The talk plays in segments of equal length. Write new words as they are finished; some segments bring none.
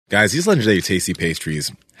Guys, these legendary tasty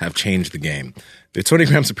pastries have changed the game. They're 20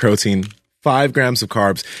 grams of protein, 5 grams of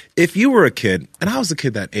carbs. If you were a kid, and I was a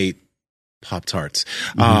kid that ate Pop-Tarts,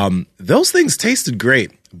 those things tasted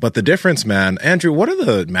great. But the difference, man, Andrew, what are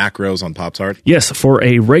the macros on Pop-Tart? Yes, for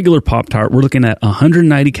a regular Pop-Tart, we're looking at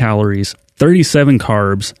 190 calories, 37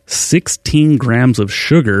 carbs, 16 grams of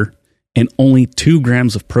sugar, and only 2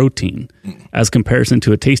 grams of protein. As comparison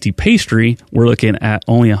to a tasty pastry, we're looking at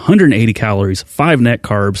only 180 calories, 5 net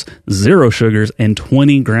carbs, 0 sugars, and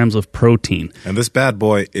 20 grams of protein. And this bad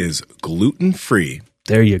boy is gluten-free.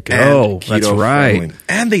 There you go. That's right. Friendly.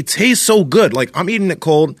 And they taste so good. Like, I'm eating it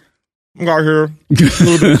cold. I got here, a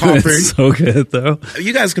little bit of coffee. So good, though.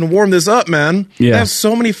 You guys can warm this up, man. Yeah. They have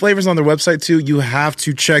so many flavors on their website, too. You have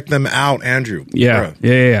to check them out, Andrew. Yeah,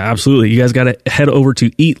 absolutely. You guys got to head over to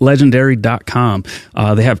eatlegendary.com.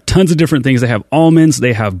 They have tons of different things. They have almonds,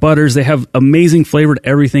 they have butters, they have amazing flavored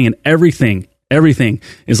everything, and everything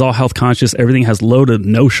is all health conscious. Everything has low to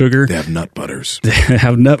no sugar. They have nut butters. They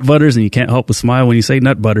have nut butters, and you can't help but smile when you say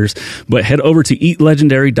nut butters. But head over to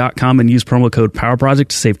eatlegendary.com and use promo code PowerProject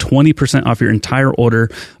to save 20% off your entire order.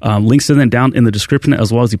 Links to them down in the description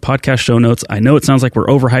as well as the podcast show notes. I know it sounds like we're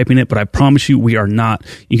overhyping it, but I promise you we are not.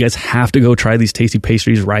 You guys have to go try these tasty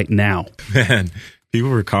pastries right now. Man. People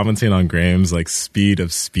were commenting on Graham's like speed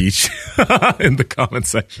of speech in the comment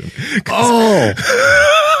section. Oh,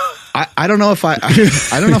 I don't know if I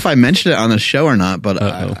don't know if I mentioned it on the show or not, but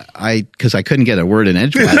because I couldn't get a word in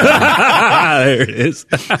edgewise. There it is.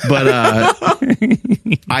 But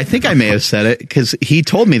I think I may have said it because he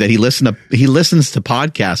told me that he listens to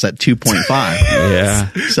podcasts at 2.5. Yeah.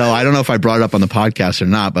 So I don't know if I brought it up on the podcast or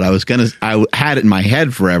not, but I had it in my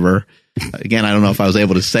head forever. Again, I don't know if I was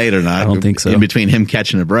able to say it or not. I don't think so. In between him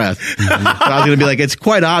catching a breath. But I was going to be like, it's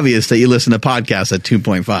quite obvious that you listen to podcasts at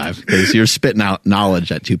 2.5 because you're spitting out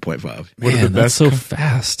knowledge at 2.5. Man, that's so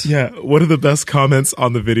fast. Yeah. One of the best comments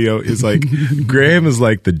on the video is like, Graham is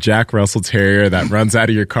like the Jack Russell Terrier that runs out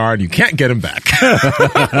of your car and you can't get him back.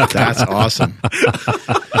 That's awesome.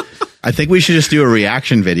 I think we should just do a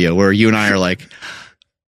reaction video where you and I are like,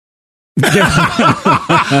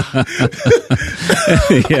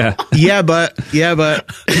 yeah, but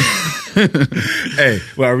Hey,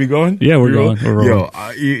 well, are we going? Yeah, we're going. Yo,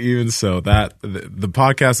 even so, that the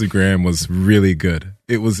podcast with Graham was really good.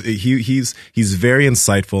 He's very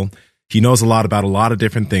insightful. He knows a lot about a lot of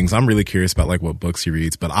different things. I'm really curious about like what books he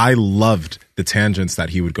reads, but I loved the tangents that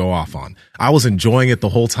he would go off on. I was enjoying it the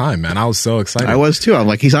whole time, man. I was so excited. I was too. I'm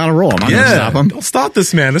like, he's on a roll. I'm not going to stop him. Don't stop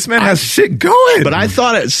this man. This man has shit going. But I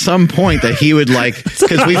thought at some point that he would like,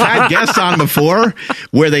 because we've had guests on before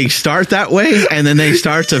where they start that way and then they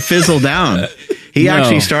start to fizzle down. He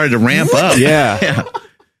actually started to ramp up.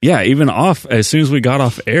 Yeah, even off, as soon as we got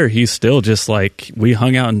off air, he's still just like, we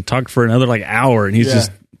hung out and talked for another like hour and he's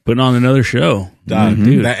just putting on another show.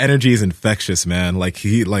 Dude, that energy is infectious, man. Like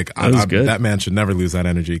that man should never lose that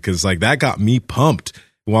energy because like that got me pumped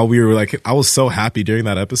while we were like, I was so happy during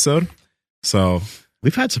that episode. So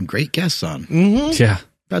we've had some great guests on. Yeah,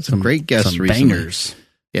 we've had some great guests some recently. Bangers.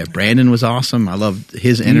 Yeah, Brandon was awesome. I loved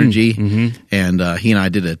his energy, and he and I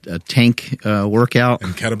did a tank workout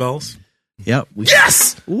and kettlebells. Yep.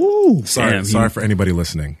 Yes. Ooh. Sorry for anybody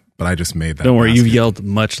listening, but I just made that. Don't worry, you've yelled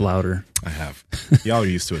much louder. I have. Y'all are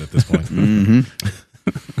used to it at this point.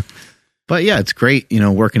 But yeah, it's great,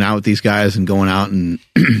 working out with these guys and going out and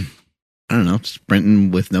I don't know,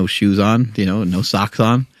 sprinting with no shoes on, no socks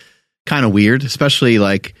on. Kind of weird, especially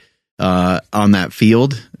like on that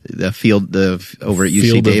field, over at UC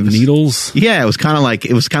Field Davis. Of needles. Yeah, it was kind of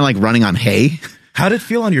like running on hay. How did it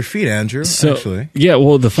feel on your feet, Andrew? Actually, yeah.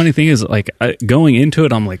 Well, the funny thing is, like going into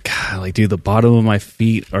it, I'm like, God, like, dude, the bottom of my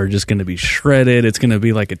feet are just going to be shredded. It's going to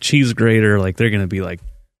be like a cheese grater. Like they're going to be like,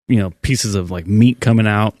 pieces of like meat coming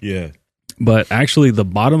out. Yeah. But actually, the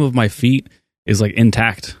bottom of my feet is like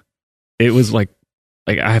intact. It was like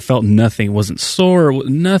I felt nothing. It wasn't sore.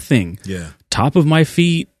 Nothing. Yeah. Top of my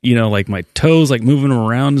feet, like my toes, like moving them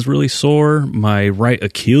around is really sore. My right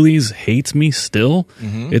Achilles hates me still.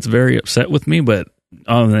 It's very upset with me, but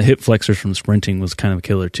the hip flexors from sprinting was kind of a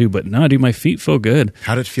killer too. But no, dude, my feet feel good.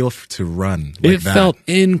 How did it feel to run? It felt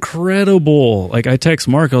incredible. Like I text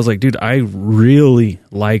Mark, I was like, dude, I really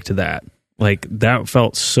liked that. Like that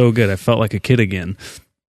felt so good. I felt like a kid again.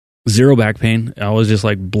 Zero back pain. I was just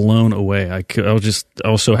like blown away. I was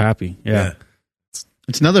so happy. Yeah.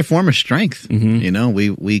 It's another form of strength.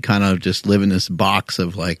 We kind of just live in this box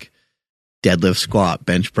of like deadlift, squat,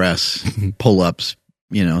 bench press, pull-ups,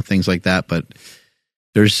 things like that. But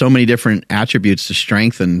there's so many different attributes to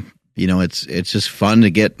strength, and it's just fun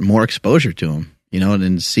to get more exposure to them,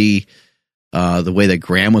 and see the way that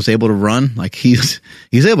Graham was able to run. Like he's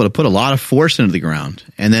able to put a lot of force into the ground.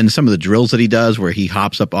 And then some of the drills that he does where he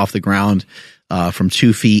hops up off the ground from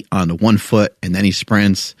 2 feet onto 1 foot and then he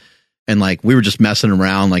sprints. And like we were just messing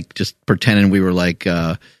around, like just pretending we were like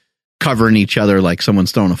covering each other like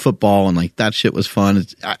someone's throwing a football, and like that shit was fun.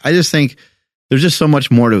 I just think there's just so much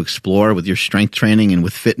more to explore with your strength training and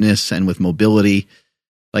with fitness and with mobility.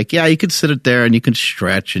 Like, yeah, you could sit it there and you can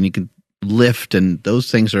stretch and you can lift, and those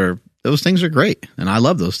things are great. And I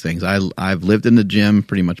love those things. I've lived in the gym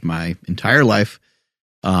pretty much my entire life.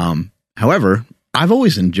 However, I've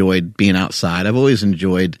always enjoyed being outside. I've always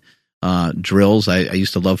enjoyed drills. I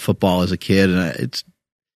used to love football as a kid, and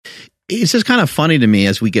it's just kind of funny to me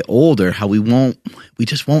as we get older how we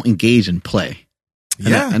just won't engage in play.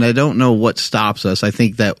 And I don't know what stops us. I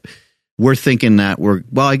think that we're thinking that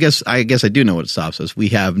I guess I do know what stops us. We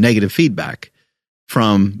have negative feedback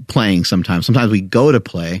from playing sometimes. Sometimes we go to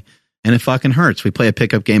play and it fucking hurts. We play a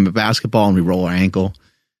pickup game of basketball and we roll our ankle.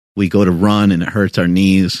 We go to run and it hurts our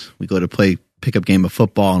knees. We go to play pickup game of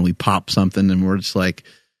football and we pop something, and we're just like,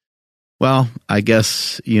 well, I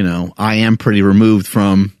guess, I am pretty removed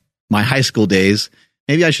from my high school days.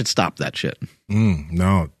 Maybe I should stop that shit.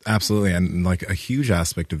 No, absolutely. And like a huge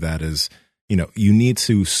aspect of that is, you need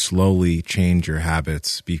to slowly change your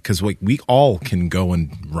habits, because we all can go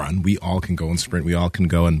and run. We all can go and sprint. We all can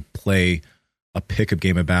go and play a pickup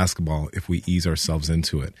game of basketball if we ease ourselves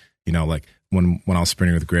into it. Like when I was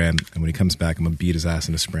sprinting with Graham, and when he comes back, I'm going to beat his ass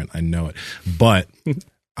in a sprint. I know it. But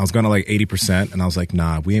I was going to like 80%, and I was like,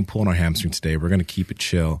 nah, we ain't pulling our hamstring today. We're going to keep it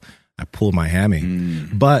chill. I pulled my hammy.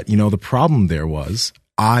 But, the problem there was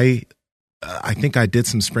I think I did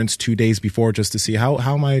some sprints 2 days before just to see how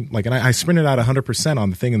am I, like, and I sprinted out 100% on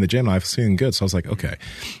the thing in the gym, and I was feeling good. So I was like, okay,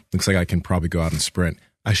 looks like I can probably go out and sprint.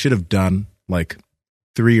 I should have done like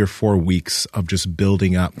 3 or 4 weeks of just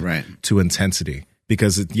building up to intensity,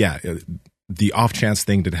 because the off chance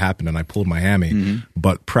thing did happen and I pulled my hammy,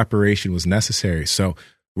 but preparation was necessary. So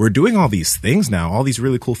we're doing all these things now, all these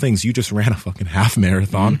really cool things. You just ran a fucking half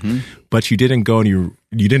marathon, but you didn't go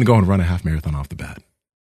and run a half marathon off the bat.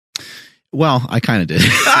 Well, I kind of did.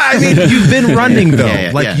 I mean, you've been running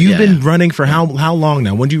though. You've been running for how long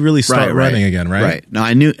now? When did you really start running again? Right. No,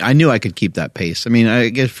 I knew I could keep that pace. I mean, I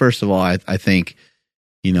guess first of all, I think,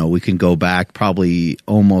 we can go back probably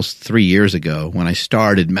almost 3 years ago when I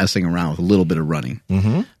started messing around with a little bit of running.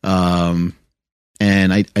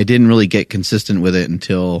 And I didn't really get consistent with it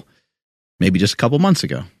until maybe just a couple months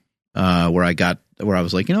ago, where I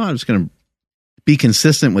was like, I'm just going to be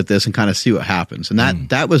consistent with this and kind of see what happens. And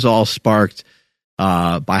that was all sparked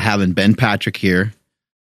by having Ben Patrick here,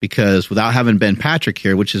 because without having Ben Patrick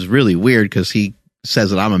here, which is really weird because he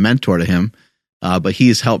says that I'm a mentor to him, but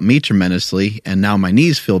he's helped me tremendously, and now my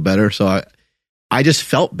knees feel better. So I just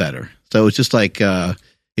felt better. So it's just like,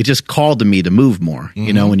 it just called to me to move more.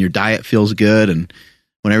 When your diet feels good and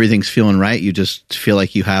when everything's feeling right, you just feel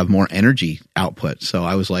like you have more energy output. So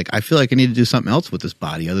I was like, I feel like I need to do something else with this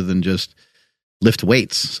body other than just lift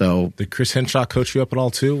weights. So did Chris Henshaw coach you up at all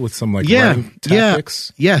too with some running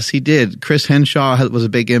tactics? Yes, he did. Chris Henshaw was a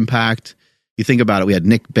big impact. You think about it, we had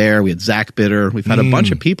Nick Bear, we had Zach Bitter. We've had a bunch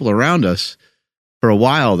of people around us for a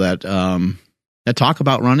while that talk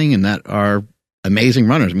about running and that are amazing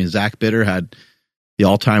runners. I mean, Zach Bitter had the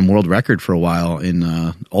all-time world record for a while in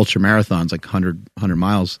ultra marathons, like 100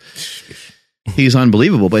 miles. He's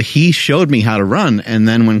unbelievable, but he showed me how to run. And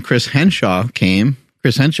then when Chris Henshaw came,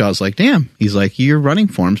 Chris Henshaw's like, damn, he's like, your running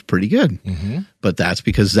form's pretty good. But that's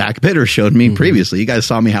because Zach Bitter showed me previously. You guys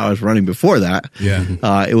saw me how I was running before that.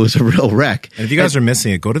 Yeah. It was a real wreck. And if you guys are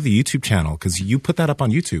missing it, go to the YouTube channel, because you put that up on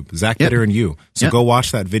YouTube, Zach Bitter and you. So go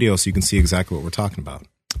watch that video so you can see exactly what we're talking about.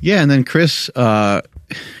 Yeah, and then Chris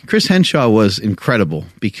Henshaw was incredible,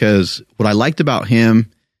 because what I liked about him,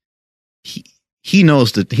 he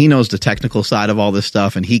knows the technical side of all this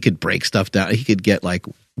stuff, and he could break stuff down. He could get like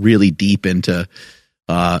really deep into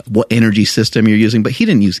what energy system you're using, but he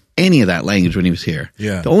didn't use any of that language when he was here.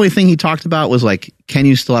 Yeah. The only thing he talked about was like, can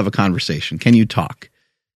you still have a conversation? Can you talk?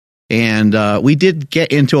 And we did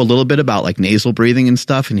get into a little bit about like nasal breathing and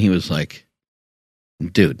stuff, and he was like,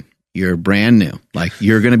 dude, you're brand new. Like,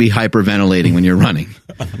 you're going to be hyperventilating when you're running.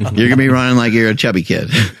 You're going to be running like you're a chubby kid.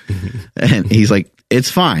 And he's like, it's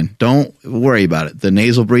fine. Don't worry about it. The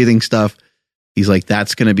nasal breathing stuff, he's like,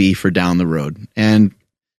 that's going to be for down the road. And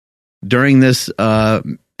during this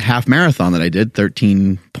half marathon that I did,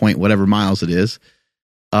 13 point whatever miles it is,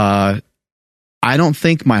 I don't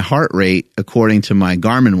think my heart rate, according to my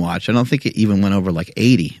Garmin watch, I don't think it even went over like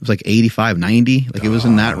 80. It was like 85, 90. Like, it was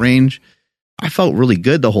in that range. I felt really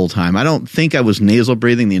good the whole time. I don't think I was nasal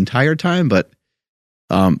breathing the entire time, but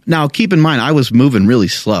Now, keep in mind, I was moving really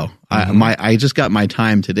slow. I just got my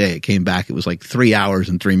time today. It came back. It was like 3 hours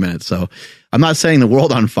and 3 minutes. So I'm not setting the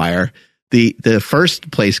world on fire. The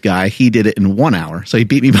first place guy, he did it in 1 hour. So he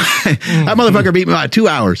beat me by that motherfucker beat me by 2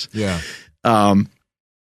 hours. Yeah.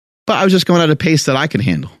 But I was just going at a pace that I could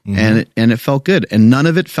handle, and it felt good. And none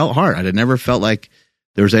of it felt hard. I never felt like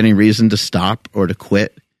there was any reason to stop or to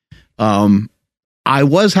quit. I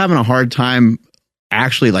was having a hard time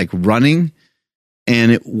actually like running.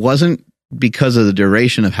 And it wasn't because of the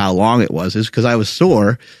duration of how long it was. It's because I was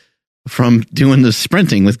sore from doing the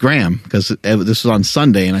sprinting with Graham, because this was on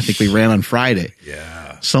Sunday and I think we ran on Friday.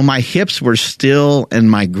 Yeah. So my hips were still and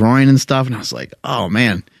my groin and stuff. And I was like, oh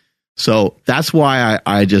man. So that's why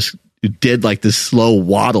I just did like this slow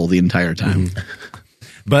waddle the entire time.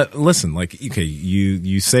 But listen, like, okay,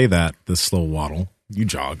 you say that, the slow waddle, you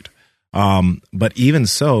jogged. But even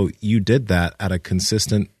so, you did that at a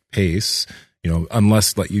consistent pace.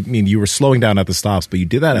 Unless like you were slowing down at the stops, but you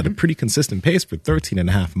did that at a pretty consistent pace for 13 and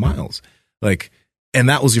a half miles. Like, and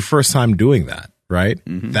that was your first time doing that, right?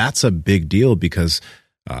 That's a big deal, because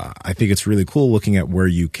I think it's really cool looking at where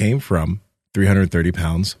you came from, 330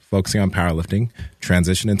 pounds, focusing on powerlifting,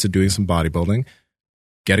 transition into doing some bodybuilding,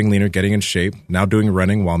 getting leaner, getting in shape, now doing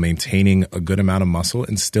running while maintaining a good amount of muscle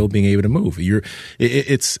and still being able to move.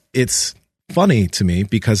 It's funny to me,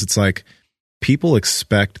 because it's like, people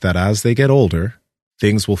expect that as they get older,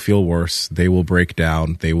 things will feel worse. They will break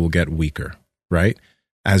down. They will get weaker, right?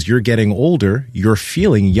 As you're getting older, you're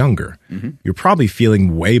feeling younger. You're probably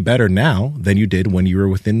feeling way better now than you did when you were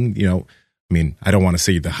within, I don't want to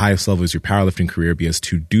say the highest level is your powerlifting career, because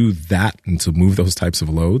to do that and to move those types of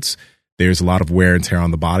loads, there's a lot of wear and tear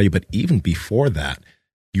on the body. But even before that,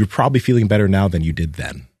 you're probably feeling better now than you did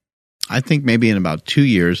then. I think maybe in about 2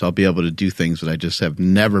 years, I'll be able to do things that I just have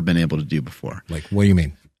never been able to do before. Like, what do you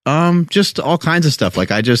mean? Just all kinds of stuff.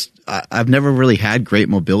 Like I've never really had great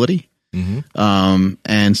mobility.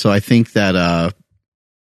 And so I think that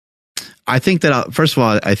first of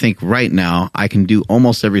all, I think right now I can do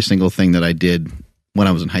almost every single thing that I did when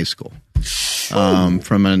I was in high school.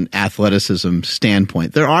 From an athleticism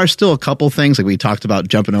standpoint, there are still a couple things, like we talked about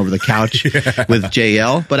jumping over the couch with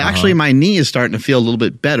JL, but actually my knee is starting to feel a little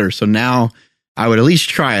bit better. So now I would at least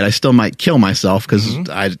try it. I still might kill myself because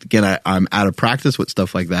I'm out of practice with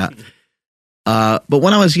stuff like that. But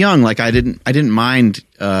when I was young, like I didn't mind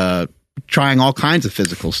trying all kinds of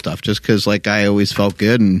physical stuff, just because like I always felt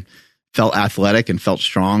good and felt athletic and felt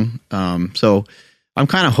strong. So I'm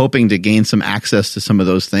kind of hoping to gain some access to some of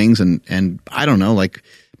those things, and I don't know, like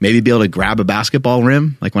maybe be able to grab a basketball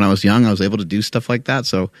rim. Like when I was young, I was able to do stuff like that.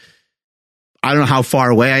 So I don't know how far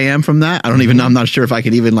away I am from that. I don't even know. I'm not sure if I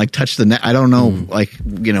could even like touch the net. I don't know, like,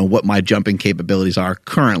 what my jumping capabilities are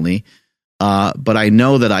currently. But I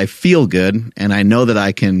know that I feel good, and I know that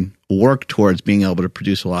I can work towards being able to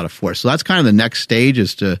produce a lot of force. So that's kind of the next stage,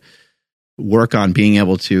 is to work on being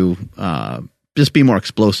able to just be more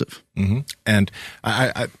explosive. And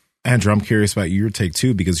Andrew, I'm curious about your take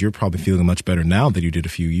too, because you're probably feeling much better now than you did a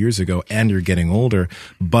few years ago, and you're getting older.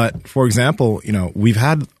 But for example, we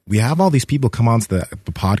have all these people come onto the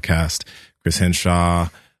podcast, Chris Henshaw,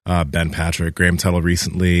 Ben Patrick, Graham Tuttle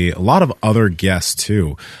recently, a lot of other guests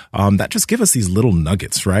too, that just give us these little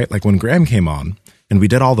nuggets, right? Like when Graham came on and we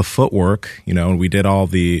did all the footwork, and we did all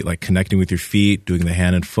the like connecting with your feet, doing the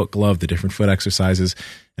hand and foot glove, the different foot exercises.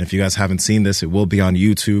 And if you guys haven't seen this, it will be on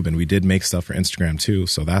YouTube, and we did make stuff for Instagram too.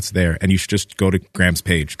 So that's there. And you should just go to Graham's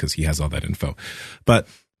page, because he has all that info. But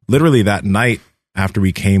literally that night after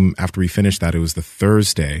we finished that, it was the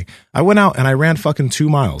Thursday, I went out and I ran fucking 2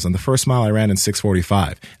 miles. And the first mile I ran in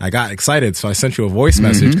 6:45. I got excited. So I sent you a voice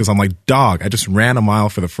message, because I'm like, dog, I just ran a mile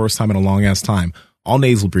for the first time in a long ass time, all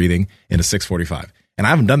nasal breathing in a 6:45. And I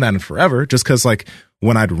haven't done that in forever, just because like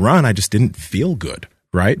when I'd run, I just didn't feel good.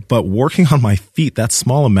 Right. But working on my feet, that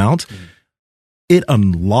small amount, it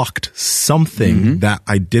unlocked something that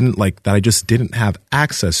I just didn't have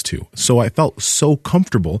access to. So I felt so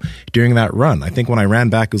comfortable during that run. I think when I ran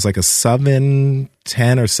back, it was like a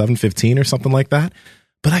 7:10 or 7:15 or something like that.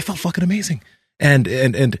 But I felt fucking amazing.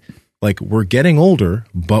 And like, we're getting older,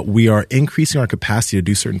 but we are increasing our capacity to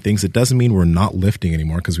do certain things. It doesn't mean we're not lifting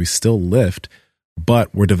anymore, because we still lift,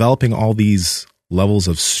 but we're developing all these levels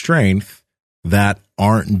of strength that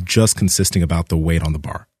aren't just consisting about the weight on the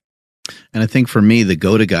bar. And I think for me, the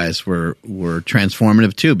GOATA guys were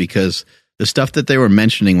transformative too, because the stuff that they were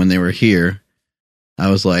mentioning when they were here, I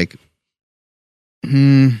was like,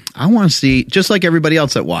 I want to see, just like everybody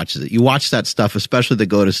else that watches it. You watch that stuff, especially the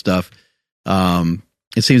GOATA stuff.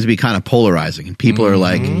 It seems to be kind of polarizing, and people are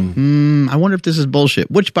like, I wonder if this is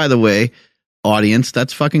bullshit, which, by the way, audience,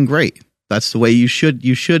 that's fucking great. That's the way you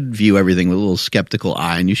should view everything with a little skeptical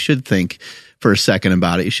eye, and you should think for a second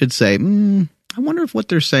about it. You should say, I wonder if what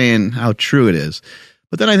they're saying, how true it is.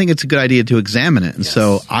 But then I think it's a good idea to examine it. And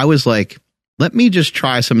so I was like, let me just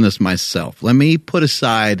try some of this myself. Let me put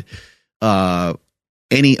aside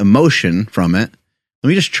any emotion from it. Let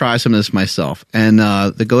me just try some of this myself. And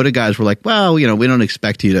the GOTA guys were like, well, we don't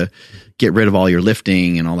expect you to get rid of all your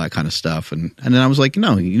lifting and all that kind of stuff. And then I was like,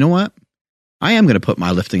 no, you know what? I am going to put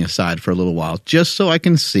my lifting aside for a little while just so I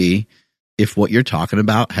can see if what you're talking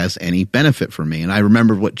about has any benefit for me. And I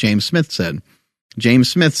remember what James Smith said. James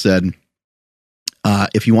Smith said,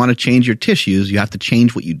 if you want to change your tissues, you have to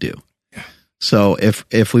change what you do. So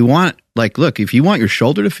if we want, look, if you want your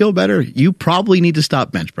shoulder to feel better, you probably need to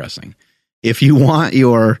stop bench pressing. If you want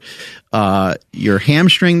your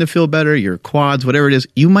hamstring to feel better, your quads, whatever it is,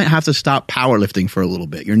 you might have to stop powerlifting for a little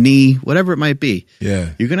bit, your knee, whatever it might be.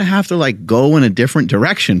 Yeah. You're going to have to go in a different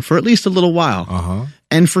direction for at least a little while. Uh-huh.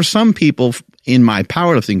 And for some people in my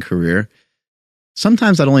powerlifting career,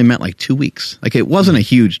 sometimes that only meant 2 weeks. It wasn't a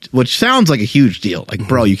huge, which sounds like a huge deal.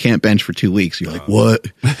 Bro, you can't bench for 2 weeks. You're like, what?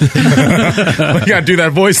 You got to do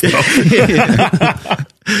that voice though.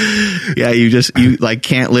 Yeah, you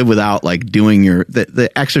can't live without doing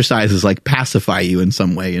the exercises pacify you in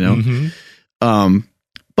some way, Mm-hmm.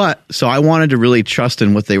 But so I wanted to really trust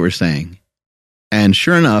in what they were saying. And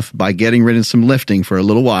sure enough, by getting rid of some lifting for a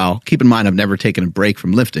little while, keep in mind, I've never taken a break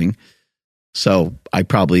from lifting. So I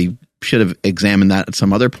probably should have examined that at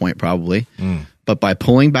some other point probably. But by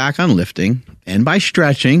pulling back on lifting and by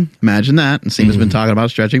stretching, imagine that. And Seema's been talking about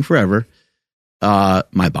stretching forever.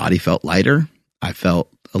 My body felt lighter. I felt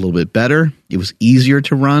a little bit better. It was easier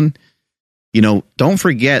to run. Don't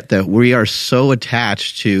forget that we are so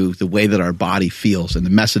attached to the way that our body feels and the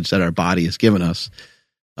message that our body has given us.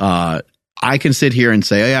 I can sit here and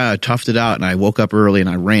say, oh, yeah, I toughed it out and I woke up early and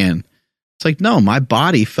I ran. It's no, my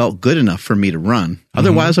body felt good enough for me to run.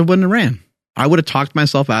 Otherwise, I wouldn't have ran. I would have talked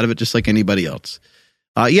myself out of it just like anybody else.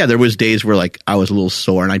 Yeah, there was days where I was a little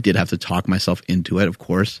sore and I did have to talk myself into it, of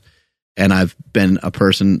course. And I've been a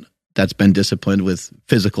person that's been disciplined with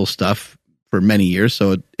physical stuff for many years,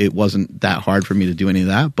 so it wasn't that hard for me to do any of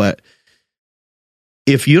that. But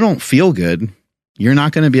if you don't feel good, you're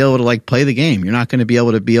not going to be able to play the game. You're not going to be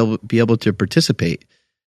able to participate.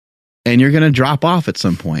 And you're going to drop off at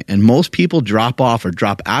some point. And most people drop off or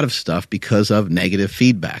drop out of stuff because of negative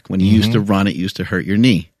feedback. When you used to run, it used to hurt your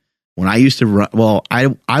knee. When I used to run, well,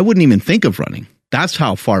 I wouldn't even think of running. That's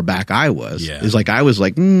how far back I was. Yeah. It's I was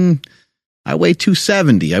I weigh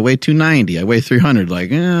 270, I weigh 290, I weigh 300.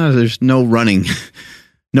 There's no running,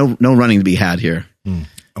 no running to be had here. And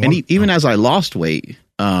even as I lost weight,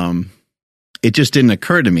 it just didn't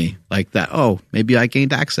occur to me that, oh, maybe I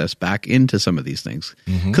gained access back into some of these things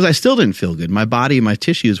because I still didn't feel good. My body, my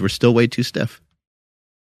tissues were still way too stiff.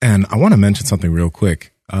 And I want to mention something real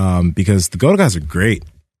quick because the GOTA guys are great.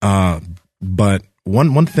 But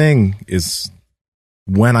one thing is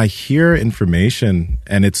when I hear information,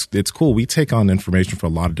 and it's cool, we take on information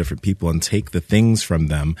from a lot of different people and take the things from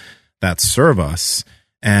them that serve us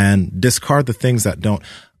and discard the things that don't.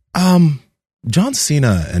 John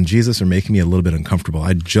Cena and Jesus are making me a little bit uncomfortable.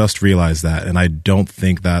 I just realized that, and I don't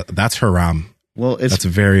think that's haram. Well, that's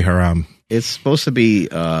very haram. It's supposed to be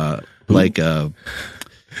type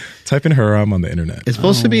in haram on the internet. It's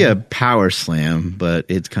supposed to be a power slam, but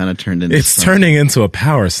it's kind of turned into. It's turning into a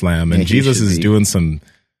power slam, and Jesus is doing some.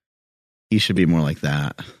 He should be more like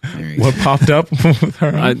that. What popped up with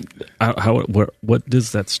haram? What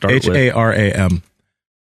does that start with? HARAM.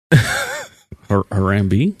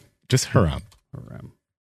 Harambe? Just haram. Haram.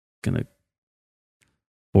 Gonna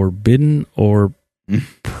forbidden or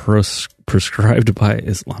prescribed by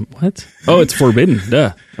Islam. What? Oh, it's forbidden.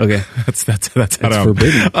 Duh. Okay. That's it's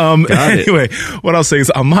forbidden. Anyway, what I'll say is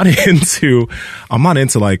I'm not into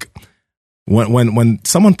when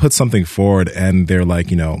someone puts something forward and they're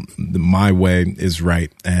my way is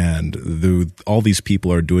right and all these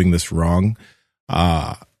people are doing this wrong.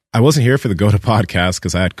 I wasn't here for the GOTA podcast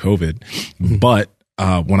because I had COVID, but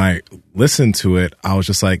when I listened to it, I was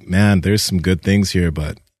just like, man, there's some good things here,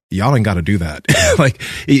 but y'all ain't got to do that.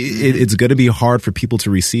 It's going to be hard for people to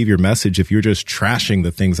receive your message if you're just trashing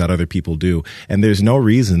the things that other people do. And there's no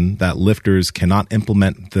reason that lifters cannot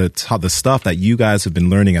implement the stuff that you guys have been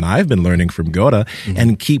learning and I've been learning from GOTA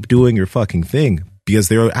and keep doing your fucking thing. Because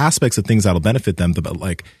there are aspects of things that'll benefit them.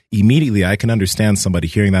 But immediately I can understand somebody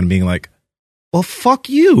hearing that and being like, well, fuck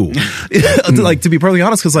you. To be perfectly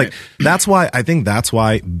honest, because that's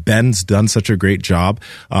why Ben's done such a great job.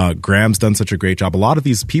 Graham's done such a great job. A lot of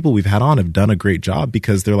these people we've had on have done a great job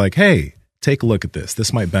because they're like, hey, take a look at this.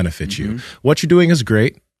 This might benefit you. What you're doing is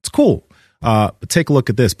great. It's cool. take a look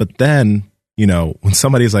at this. But then, when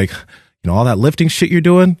somebody's like, all that lifting shit you're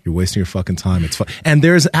doing, you're wasting your fucking time. It's fun. And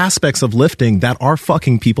there's aspects of lifting that are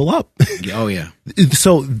fucking people up. Oh, yeah.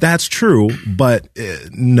 So that's true, but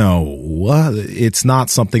no, it's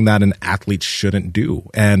not something that an athlete shouldn't do.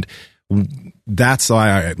 And that's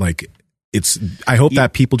why I hope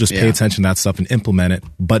that people just pay attention to that stuff and implement it,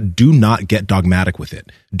 but do not get dogmatic with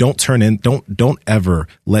it. Don't ever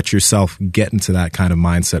let yourself get into that kind of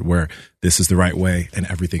mindset where this is the right way and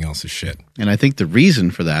everything else is shit. And I think the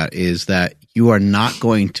reason for that is that you are not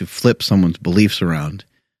going to flip someone's beliefs around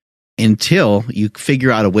until you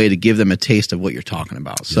figure out a way to give them a taste of what you're talking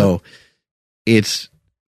about. So it's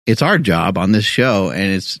our job on this show,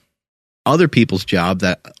 and it's other people's job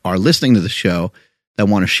that are listening to the show that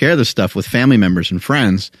want to share this stuff with family members and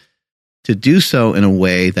friends, to do so in a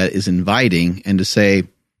way that is inviting and to say,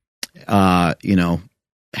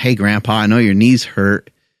 hey, Grandpa, I know your knees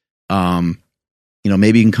hurt.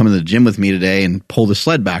 Maybe you can come to the gym with me today and pull the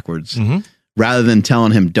sled backwards, rather than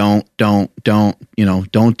telling him, don't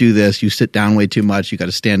do this. You sit down way too much. You got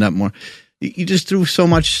to stand up more. You just threw so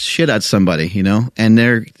much shit at somebody, and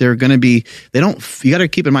they're going to be, you got to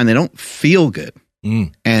keep in mind, they don't feel good.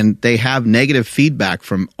 And they have negative feedback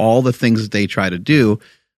from all the things that they try to do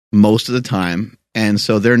most of the time. And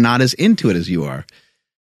so they're not as into it as you are.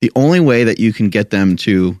 The only way that you can get them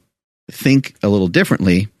to think a little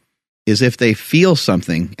differently is if they feel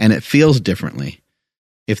something and it feels differently.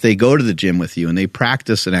 If they go to the gym with you and they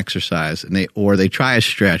practice an exercise and they try a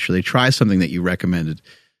stretch or they try something that you recommended.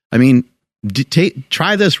 I mean,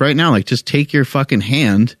 try this right now. Like, just take your fucking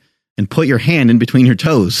hand and put your hand in between your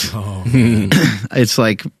toes. Oh. It's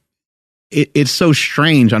like, it's so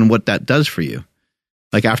strange on what that does for you.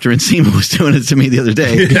 Like, after Nsima was doing it to me the other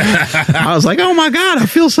day, I was like, oh my God, I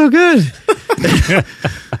feel so good.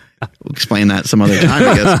 We'll explain that some other time,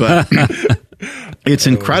 I guess. But it's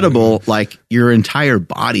incredible. Like, your entire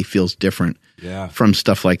body feels different from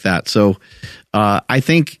stuff like that. So I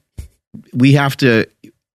think we have to,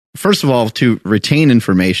 first of all, to retain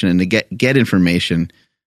information and to get information,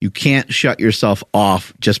 you can't shut yourself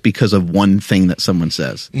off just because of one thing that someone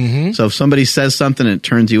says. So if somebody says something and it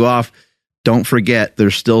turns you off, don't forget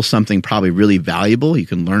there's still something probably really valuable you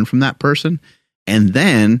can learn from that person. And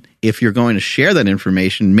then if you're going to share that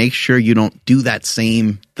information, make sure you don't do that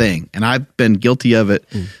same thing. And I've been guilty of it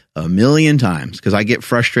a million times because I get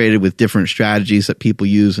frustrated with different strategies that people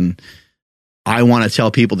use. And I want to tell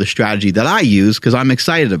people the strategy that I use because I'm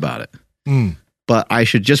excited about it. But I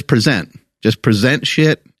should just present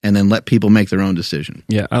shit and then let people make their own decision.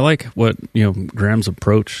 Yeah, I like what, Graham's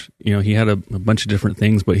approach. He had a bunch of different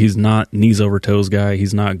things, but he's not knees over toes guy.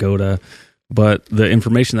 He's not Goda. But the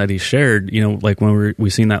information that he shared, like when we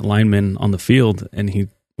seen that lineman on the field and he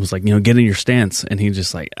was like, get in your stance. And he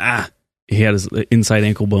just like, he had his inside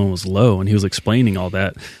ankle bone was low and he was explaining all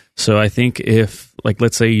that. So I think if, like,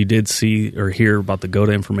 let's say you did see or hear about the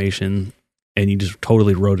Goda information and you just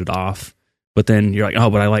totally wrote it off, but then you're like, oh,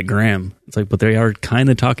 but I like Graham. It's like, but they are kind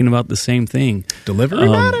of talking about the same thing. Delivery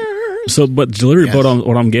matters. So, but delivery, yes. But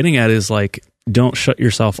what I'm getting at is like, don't shut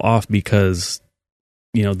yourself off because,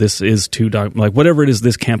 this is too like whatever it is,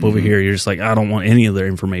 this camp over here, you're just like, I don't want any of their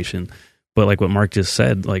information. But like what Mark just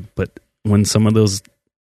said, like, but when some of those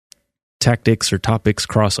tactics or topics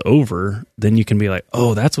cross over, then you can be like,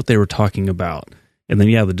 oh, that's what they were talking about. And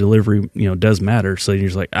then, the delivery, does matter. So you're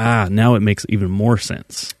just like, now it makes even more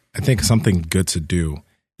sense. I think something good to do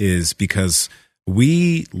is because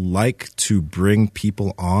we like to bring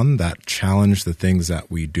people on that challenge the things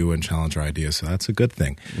that we do and challenge our ideas. So that's a good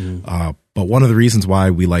thing. But one of the reasons why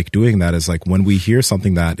we like doing that is like when we hear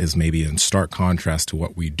something that is maybe in stark contrast to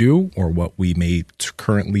what we do or what we may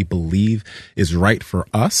currently believe is right for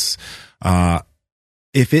us.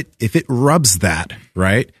 If it rubs that,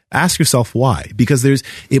 right, ask yourself why, because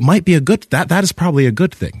it might be that is probably a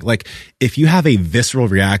good thing. Like if you have a visceral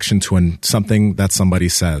reaction to something that somebody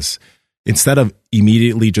says, instead of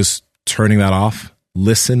immediately just turning that off,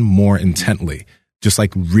 listen more intently. Just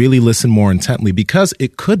like really listen more intently, because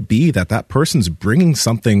it could be that person's bringing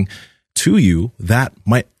something to you that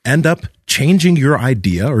might end up changing your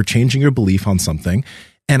idea or changing your belief on something.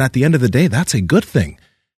 And at the end of the day, that's a good thing.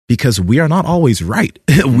 Because we are not always right.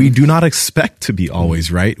 We do not expect to be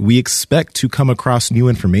always right. We expect to come across new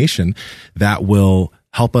information that will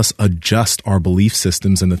help us adjust our belief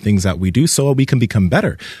systems and the things that we do so we can become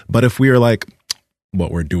better. But if we are like,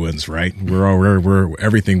 what we're doing is right, we're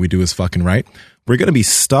everything we do is fucking right, we're going to be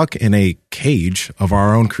stuck in a cage of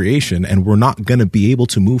our own creation and we're not going to be able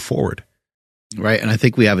to move forward. Right. And I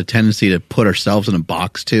think we have a tendency to put ourselves in a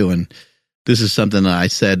box too. And this is something that I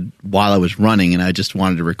said while I was running, and I just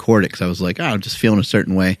wanted to record it because I was like, I'm just feeling a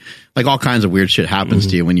certain way. Like all kinds of weird shit happens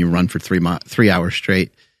to you when you run for 3 hours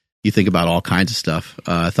straight. You think about all kinds of stuff.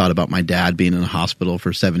 I thought about my dad being in the hospital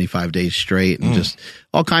for 75 days straight and just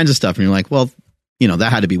all kinds of stuff. And you're like, well,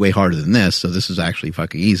 that had to be way harder than this. So this is actually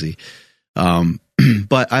fucking easy.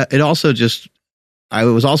 But I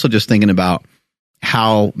was also just thinking about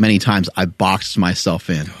how many times I boxed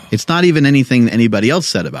myself in. It's not even anything that anybody else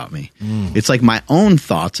said about me. It's like my own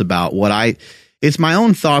thoughts about it's my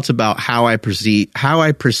own thoughts about how I perceive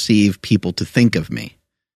people to think of me.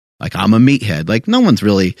 Like I'm a meathead. Like no one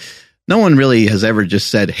really has ever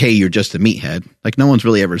just said, hey, you're just a meathead. Like no one's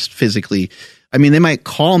really ever physically, I mean, they might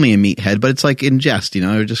call me a meathead, but it's like in jest,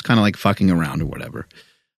 they're just kind of like fucking around or whatever.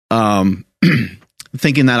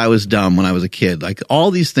 Thinking that I was dumb when I was a kid, like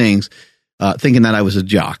all these things, thinking that I was a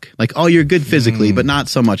jock, like, oh, you're good physically, but not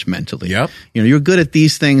so much mentally. Yep. You're good at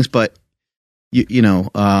these things, but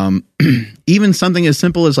even something as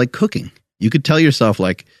simple as like cooking, you could tell yourself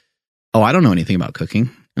like, oh, I don't know anything about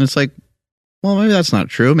cooking. And it's like, well, maybe that's not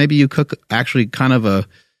true. Maybe you cook actually kind of a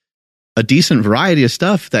decent variety of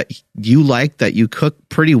stuff that you like, that you cook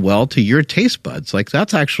pretty well to your taste buds. Like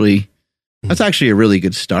that's actually a really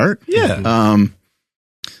good start. Yeah.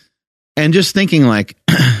 And just thinking like,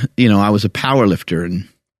 I was a power lifter and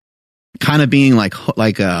kind of being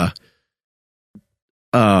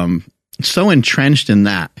so entrenched in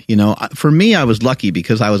that, for me, I was lucky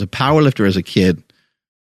because I was a power lifter as a kid.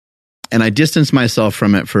 And I distanced myself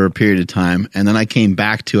from it for a period of time, and then I came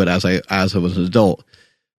back to it as I was an adult.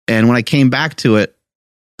 And when I came back to it,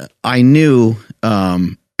 I knew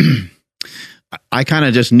I kind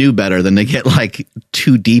of just knew better than to get like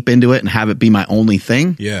too deep into it and have it be my only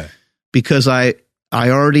thing. Yeah, because I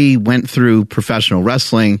already went through professional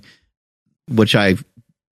wrestling, which I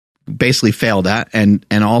basically failed at, and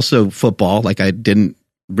also football. Like I didn't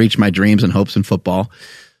reach my dreams and hopes in football.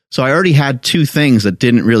 So I already had two things that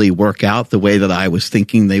didn't really work out the way that I was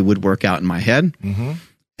thinking they would work out in my head. Mm-hmm.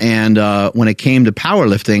 And when it came to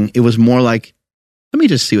powerlifting, it was more like, let me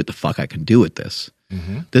just see what the fuck I can do with this.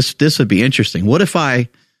 Mm-hmm. This would be interesting. What if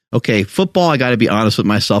football, I got to be honest with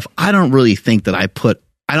myself. I don't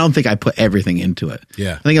think I put everything into it.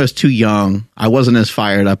 Yeah. I think I was too young. I wasn't as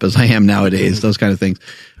fired up as I am nowadays, those kind of things.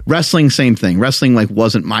 Wrestling, same thing. Wrestling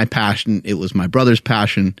wasn't my passion. It was my brother's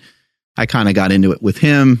passion. I kind of got into it with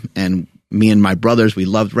him, and me and my brothers, we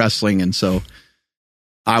loved wrestling. And so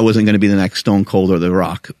I wasn't going to be the next Stone Cold or The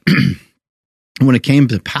Rock. When it came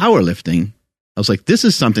to powerlifting, I was like, this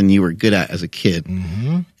is something you were good at as a kid.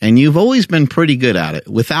 Mm-hmm. And you've always been pretty good at it.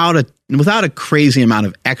 Without a crazy amount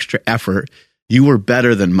of extra effort, you were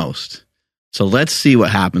better than most. So let's see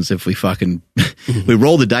what happens if we we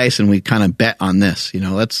roll the dice and we kind of bet on this.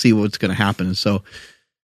 Let's see what's going to happen. And so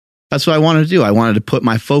that's what I wanted to do. I wanted to put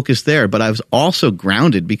my focus there, but I was also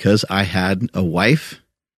grounded because I had a wife.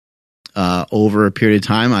 Over a period of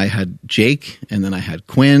time, I had Jake, and then I had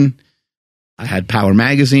Quinn. I had Power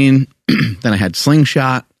Magazine. Then I had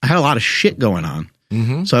Slingshot. I had a lot of shit going on.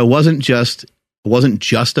 Mm-hmm. So I wasn't just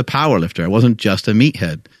a power lifter. I wasn't just a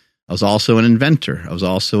meathead. I was also an inventor. I was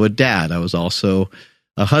also a dad. I was also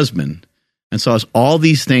a husband. And so I was all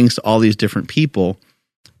these things to all these different people.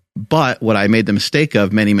 But what I made the mistake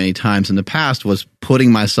of many, many times in the past was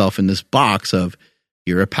putting myself in this box of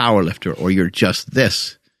you're a power lifter or you're just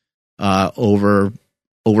this. Over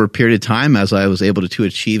a period of time, as I was able to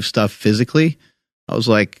achieve stuff physically, I was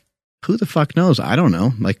like, who the fuck knows? I don't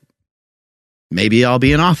know. Like, maybe I'll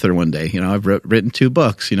be an author one day. I've written 2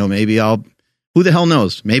 books. Maybe who the hell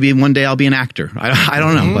knows? Maybe one day I'll be an actor. I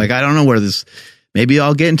don't know. Mm-hmm. Like, I don't know where this, maybe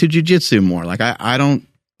I'll get into jujitsu more. Like, I don't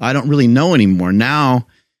really know anymore. Now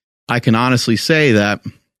I can honestly say that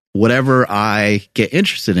whatever I get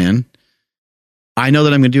interested in, I know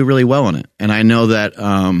that I'm going to do really well in it. And I know that,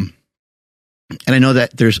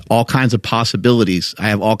 there's all kinds of possibilities. I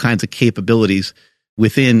have all kinds of capabilities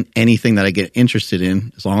within anything that I get interested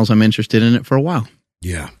in, as long as I'm interested in it for a while.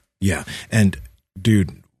 Yeah. Yeah. And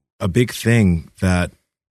dude, a big thing that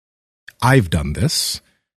I've done this,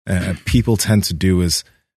 people tend to do is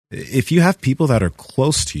if you have people that are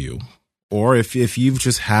close to you, or if you've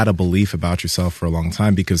just had a belief about yourself for a long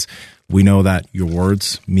time, because we know that your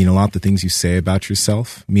words mean a lot, the things you say about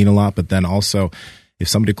yourself mean a lot, but then also if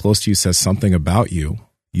somebody close to you says something about you,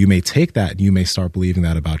 you may take that and you may start believing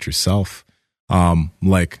that about yourself.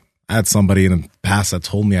 Like I had somebody in the past that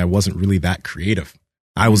told me I wasn't really that creative.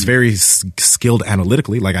 I was very skilled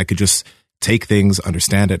analytically. Like I could just take things,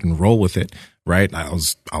 understand it, and roll with it. Right. I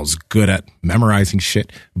was good at memorizing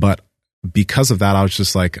shit, but because of that, I was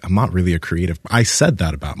just like, I'm not really a creative. I said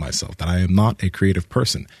that about myself, that I am not a creative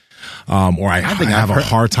person. or I think I have a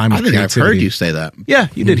hard time with creativity. I've heard you say that. Yeah,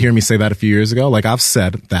 you did hear me say that a few years ago. Like I've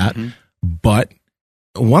said that, but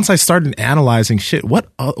once I started analyzing shit,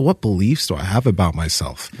 what beliefs do I have about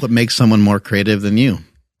myself? What makes someone more creative than you?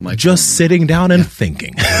 Like just sitting down and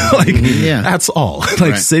thinking. That's all.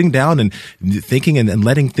 Like sitting down and thinking and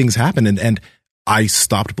letting things happen. And I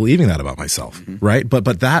stopped believing that about myself. Right.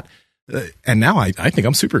 But that, and now I think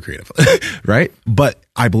I'm super creative. Right. But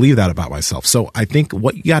I believe that about myself. So I think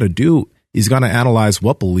what you got to do is going to analyze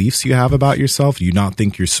what beliefs you have about yourself. Do you not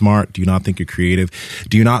think you're smart? Do you not think you're creative?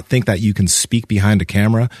 Do you not think that you can speak behind a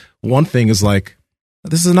camera? One thing is like,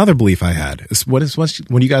 this is another belief I had.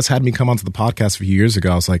 When you guys had me come onto the podcast a few years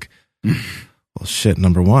ago, I was like, well, shit,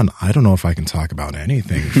 number one, I don't know if I can talk about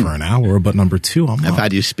anything for an hour, but number two, I've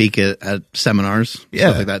had you speak at seminars,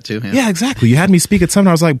 stuff like that too. Yeah, exactly. You had me speak at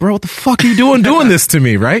seminars. I was like, bro, what the fuck are you doing this to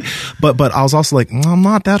me, right? But I was also like, I'm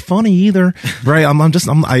not that funny either, right?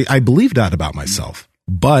 I believe that about myself,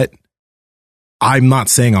 but I'm not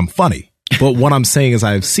saying I'm funny. But what I'm saying is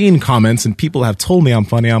I've seen comments and people have told me I'm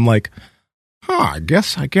funny. I'm like, I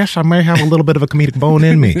guess I may have a little bit of a comedic bone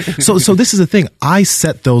in me. So this is the thing. I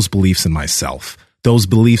set those beliefs in myself, those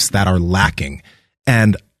beliefs that are lacking.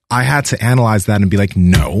 And I had to analyze that and be like,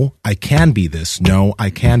 no, I can be this. No,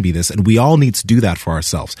 I can be this. And we all need to do that for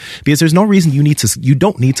ourselves because there's no reason you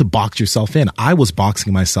don't need to box yourself in. I was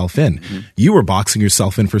boxing myself in. You were boxing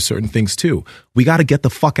yourself in for certain things too. We got to get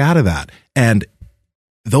the fuck out of that. And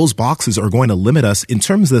those boxes are going to limit us in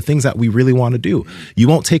terms of the things that we really want to do. You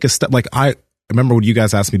won't take a step. Like I remember when you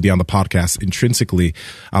guys asked me to be on the podcast, intrinsically,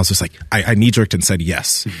 I was just like, I knee-jerked and said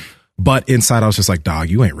yes. But inside, I was just like, dog,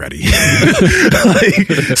 you ain't ready.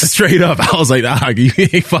 Like, straight up, I was like, dog, you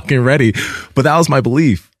ain't fucking ready. But that was my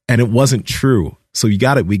belief, and it wasn't true. So we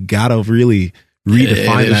gotta really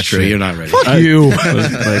redefine that true. Shit. You're not ready. Fuck you.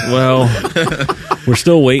 Like, well, we're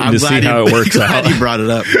still waiting to see how it works out. You brought it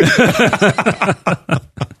up.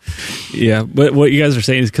 Yeah, but what you guys are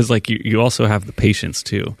saying is because like you also have the patience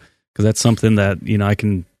too. Because that's something that, I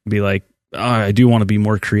can be like, I do want to be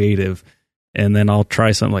more creative. And then I'll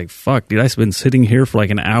try something like, fuck, dude, I've been sitting here for like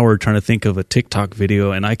an hour trying to think of a TikTok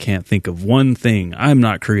video and I can't think of one thing. I'm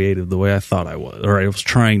not creative the way I thought I was, or I was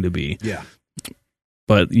trying to be. Yeah.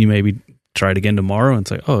 But you maybe try it again tomorrow and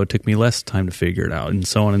say, oh, it took me less time to figure it out, and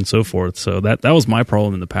so on and so forth. So that was my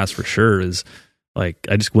problem in the past for sure, is like,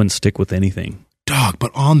 I just wouldn't stick with anything. Dog,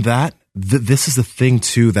 but on that, this is the thing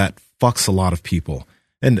too that fucks a lot of people.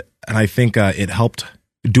 And I think it helped.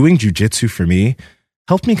 Doing jujitsu for me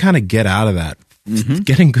helped me kind of get out of that.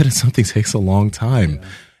 Getting good at something takes a long time. Yeah.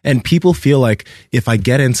 And people feel like if I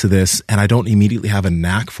get into this and I don't immediately have a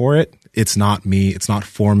knack for it, it's not me, it's not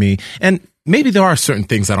for me. And maybe there are certain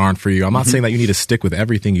things that aren't for you. I'm not saying that you need to stick with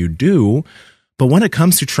everything you do. But when it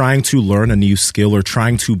comes to trying to learn a new skill or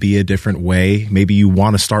trying to be a different way, maybe you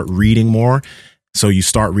want to start reading more. So you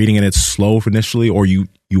start reading and it's slow initially, or you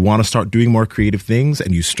want to start doing more creative things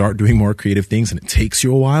and you start doing more creative things and it takes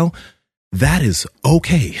you a while. That is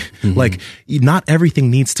okay. Like not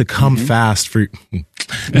everything needs to come fast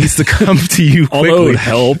needs to come to you quickly. Although it would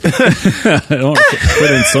help. I don't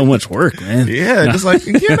put in so much work, man. Yeah, just like,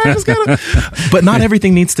 I just gotta. But not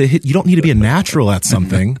everything needs to hit. You don't need to be a natural at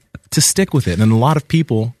something to stick with it. And a lot of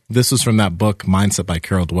people, this was from that book, Mindset by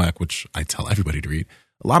Carol Dweck, which I tell everybody to read.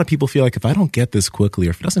 A lot of people feel like if I don't get this quickly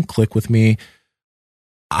or if it doesn't click with me,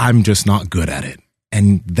 I'm just not good at it.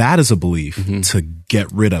 And that is a belief to get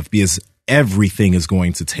rid of because everything is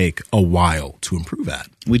going to take a while to improve at.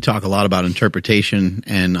 We talk a lot about interpretation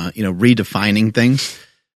and, redefining things,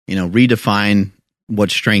 redefine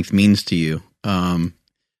what strength means to you.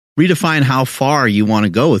 Redefine how far you want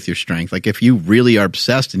to go with your strength. Like if you really are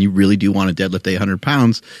obsessed and you really do want to deadlift 800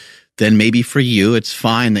 pounds, then maybe for you, it's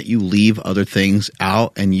fine that you leave other things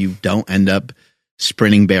out and you don't end up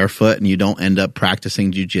sprinting barefoot and you don't end up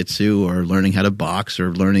practicing jujitsu or learning how to box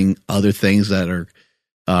or learning other things that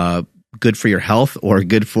are good for your health or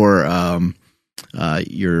good for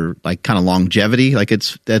your like kind of longevity. Like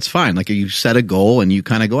that's fine. Like you set a goal and you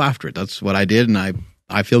kind of go after it. That's what I did. And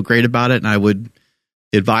I feel great about it. And I would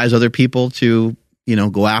advise other people to,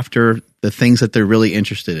 go after the things that they're really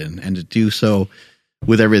interested in and to do so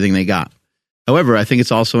with everything they got. However, I think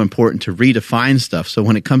it's also important to redefine stuff. So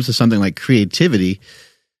when it comes to something like creativity,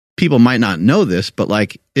 people might not know this, but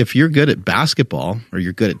like if you're good at basketball or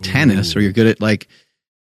you're good at tennis or you're good at like,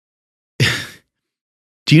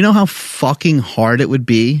 do you know how fucking hard it would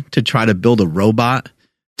be to try to build a robot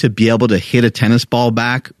to be able to hit a tennis ball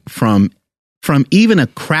back from even a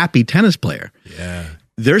crappy tennis player? Yeah.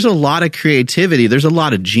 There's a lot of creativity. There's a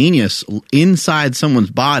lot of genius inside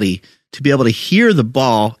someone's body to be able to hear the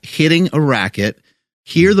ball hitting a racket,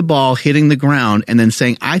 hear the ball hitting the ground and then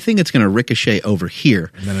saying, I think it's going to ricochet over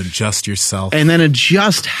here. And then adjust yourself. And then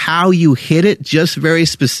adjust how you hit it just very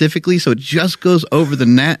specifically so it just goes over the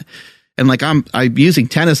net. And like I'm using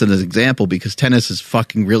tennis as an example because tennis is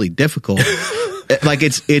fucking really difficult. Like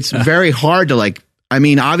it's very hard to like, I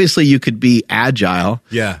mean, obviously you could be agile.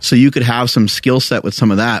 Yeah. So you could have some skill set with some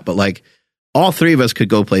of that, but like all three of us could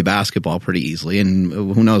go play basketball pretty easily. And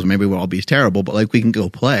who knows, maybe we'll all be terrible, but like we can go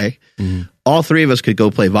play. Mm-hmm. All three of us could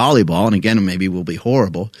go play volleyball. And again, maybe we'll be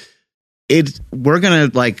horrible. We're going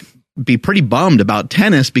to like be pretty bummed about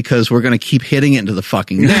tennis because we're going to keep hitting it into the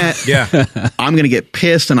fucking net. Yeah. I'm going to get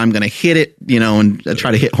pissed and I'm going to hit it, and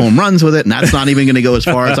try to hit home runs with it. And that's not even going to go as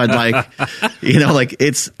far as I'd like, like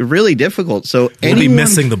it's really difficult. So we'll be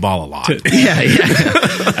missing the ball a lot. Yeah.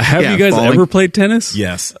 Have you guys ever played tennis?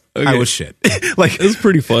 Yes. Okay. I was shit. Like it was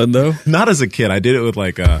pretty fun though. Not as a kid. I did it with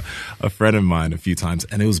like a friend of mine a few times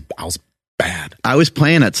and I was bad. I was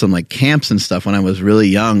playing at some like camps and stuff when I was really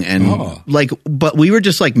young, and but we were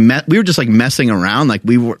just like messing around. Like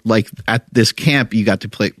we were like at this camp, you got to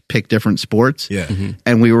pick different sports. Yeah,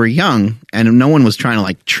 and we were young, and no one was trying to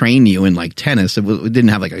like train you in like tennis. It didn't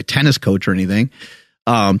have like a tennis coach or anything.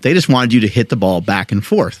 They just wanted you to hit the ball back and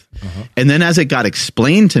forth. Uh-huh. And then as it got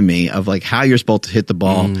explained to me of like how you're supposed to hit the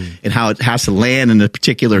ball and how it has to land in a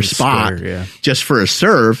particular spot just for a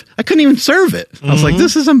serve, I couldn't even serve it. I was like,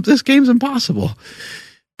 this game's impossible.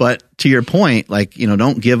 But to your point, like,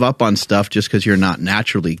 don't give up on stuff just because you're not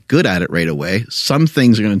naturally good at it right away. Some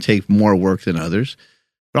things are going to take more work than others.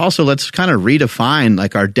 But also let's kind of redefine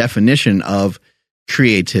like our definition of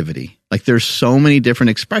creativity. Like there's so many different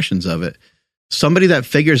expressions of it. Somebody that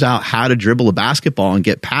figures out how to dribble a basketball and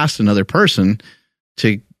get past another person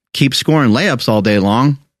to keep scoring layups all day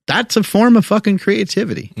long, that's a form of fucking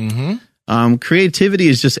creativity. Mm-hmm. Creativity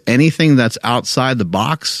is just anything that's outside the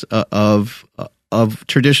box of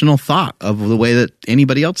traditional thought, of the way that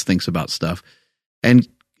anybody else thinks about stuff. And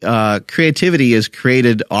creativity is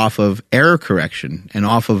created off of error correction and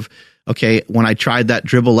off of, okay, when I tried that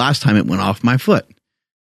dribble last time, it went off my foot.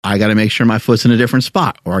 I got to make sure my foot's in a different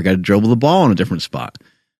spot, or I got to dribble the ball in a different spot.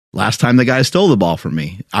 Last time the guy stole the ball from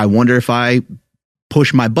me, I wonder if I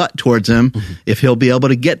push my butt towards him, if he'll be able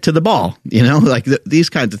to get to the ball, like these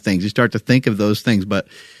kinds of things. You start to think of those things, but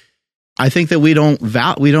I think that we don't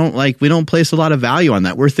place a lot of value on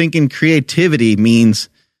that. We're thinking creativity means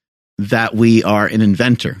that we are an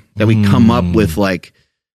inventor, that we come up with like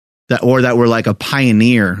that, or that we're like a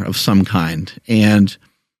pioneer of some kind. And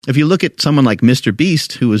if you look at someone like Mr.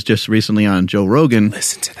 Beast, who was just recently on Joe Rogan,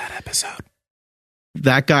 listen to that episode.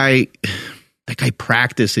 That guy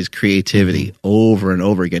practiced his creativity over and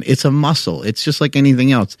over again. It's a muscle. It's just like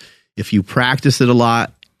anything else. If you practice it a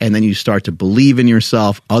lot and then you start to believe in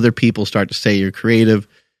yourself, other people start to say you're creative,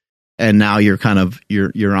 and now you're kind of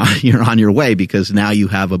you're on your way because now you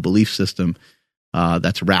have a belief system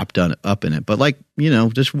that's wrapped up in it. But like,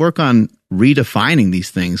 just work on redefining these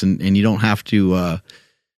things, and you don't have to.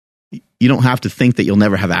 You don't have to think that you'll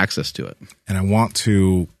never have access to it. And I want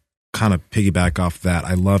to kind of piggyback off that.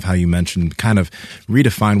 I love how you mentioned kind of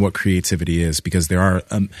redefine what creativity is, because there are,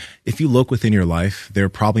 if you look within your life, there are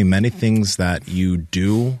probably many things that you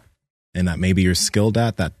do and that maybe you're skilled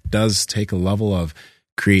at that does take a level of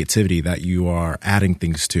creativity that you are adding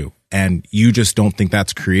things to. And you just don't think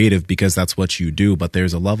that's creative because that's what you do. But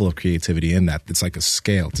there's a level of creativity in that. It's like a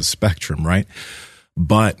scale. It's a spectrum, right?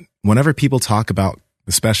 But whenever people talk about,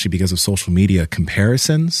 especially because of social media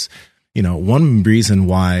comparisons, one reason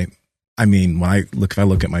why, if I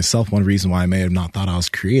look at myself, one reason why I may have not thought I was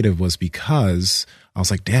creative was because I was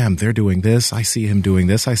like, damn, they're doing this. I see him doing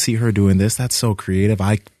this. I see her doing this. That's so creative.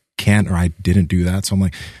 I can't, or I didn't do that. So I'm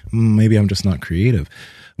like, maybe I'm just not creative.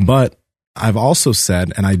 But I've also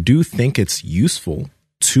said, and I do think it's useful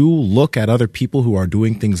to look at other people who are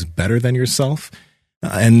doing things better than yourself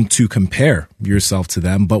and to compare yourself to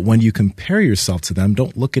them. But when you compare yourself to them,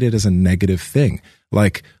 don't look at it as a negative thing.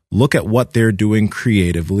 Like, look at what they're doing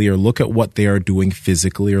creatively, or look at what they are doing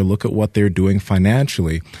physically, or look at what they're doing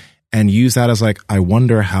financially, and use that as like, I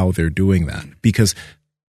wonder how they're doing that. Because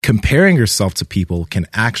comparing yourself to people can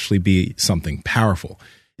actually be something powerful.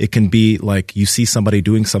 It can be like you see somebody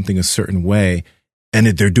doing something a certain way and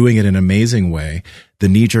they're doing it in an amazing way. The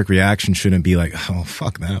knee-jerk reaction shouldn't be like, oh,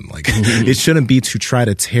 fuck them. Like, it shouldn't be to try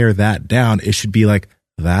to tear that down. It should be like,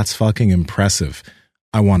 that's fucking impressive.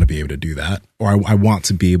 I want to be able to do that. Or I want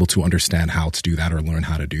to be able to understand how to do that, or learn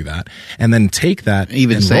how to do that. And then take that.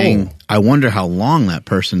 Even saying, I wonder how long that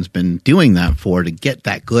person's been doing that for to get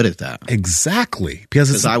that good at that. Exactly.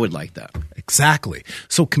 Because I would like that. Exactly.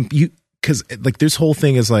 So because like this whole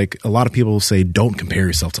thing is like, a lot of people will say, don't compare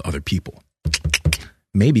yourself to other people.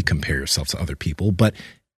 maybe compare yourself to other people, but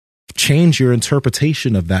change your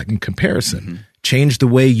interpretation of that in comparison. Change the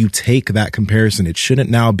way you take that comparison. It shouldn't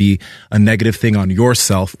now be a negative thing on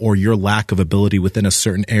yourself or your lack of ability within a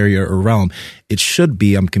certain area or realm. It should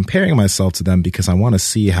be, I'm comparing myself to them because I want to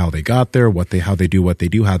see how they got there, how they do what they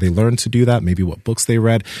do, how they learned to do that, maybe what books they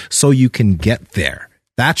read, so you can get there.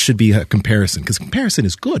 That should be a comparison, because comparison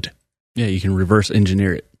is good. Yeah, you can reverse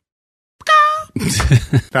engineer it.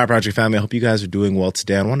 Power Project family, I hope you guys are doing well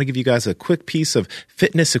today. I want to give you guys a quick piece of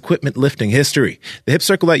fitness equipment lifting history. The hip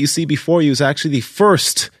circle that you see before you is actually the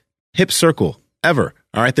first hip circle ever.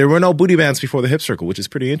 All right, there were no booty bands before the hip circle, which is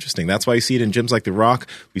pretty interesting. That's why you see it in gyms like The Rock.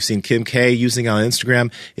 We've seen Kim K using it on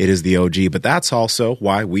Instagram. It is the OG, but that's also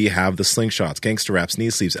why we have the slingshots, gangster wraps, knee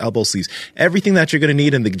sleeves, elbow sleeves, everything that you're going to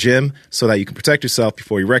need in the gym so that you can protect yourself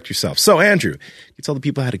before you wreck yourself. So, Andrew, you tell the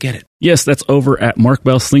people how to get it. Yes, that's over at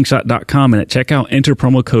markbellslingshot.com, and at checkout, enter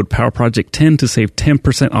promo code PowerProject10 to save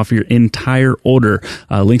 10% off your entire order.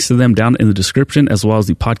 Links to them down in the description, as well as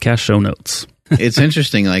the podcast show notes. It's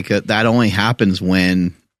interesting, like that only happens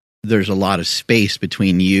when there's a lot of space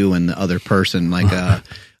between you and the other person, like a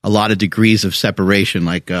lot of degrees of separation.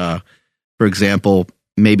 Like, for example,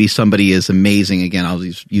 maybe somebody is amazing. Again, I'll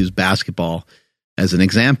use basketball as an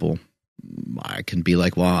example. I can be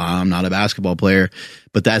like, well, I'm not a basketball player,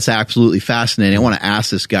 but that's absolutely fascinating. I want to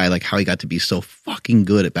ask this guy like how he got to be so fucking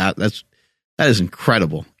good at that is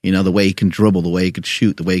incredible. You know, the way he can dribble, the way he can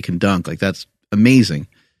shoot, the way he can dunk, like that's amazing.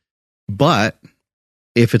 But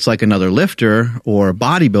if it's like another lifter or a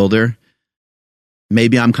bodybuilder,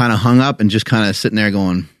 maybe I'm kind of hung up and just kind of sitting there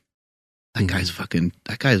going,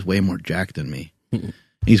 that guy's way more jacked than me.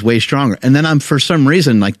 He's way stronger. And then for some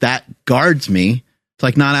reason, like that guards me to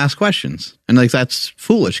like not ask questions. And like, that's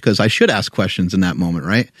foolish because I should ask questions in that moment.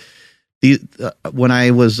 Right. When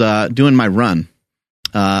I was doing my run,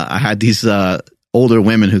 I had these older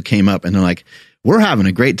women who came up and they're like, we're having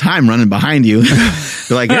a great time running behind you.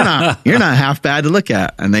 They're like, you're not half bad to look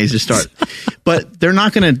at. And they just start, but they're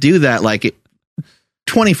not going to do that. Like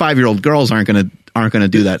 25-year-old girls aren't going to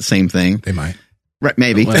do that same thing. They might. Right,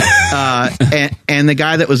 maybe. And the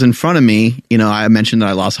guy that was in front of me, you know, I mentioned that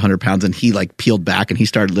I lost 100 pounds and he like peeled back and he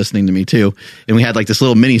started listening to me too. And we had like this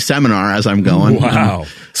little mini seminar as I'm going. Wow.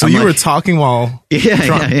 So you were talking while.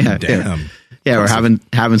 Yeah. Damn. Yeah. We're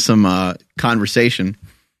having some conversation.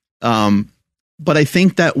 But I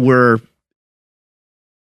think that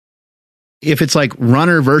if it's like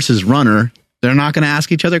runner versus runner, they're not going to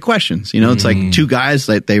ask each other questions. You know, it's like two guys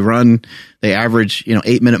that they average,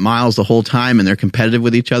 8-minute miles the whole time and they're competitive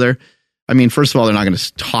with each other. I mean, first of all, they're not going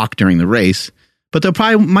to talk during the race, but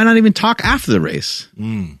might not even talk after the race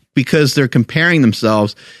because they're comparing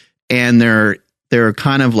themselves and they're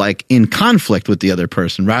kind of like in conflict with the other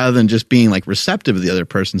person rather than just being like receptive to the other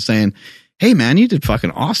person saying, hey man, you did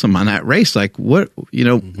fucking awesome on that race. Like what,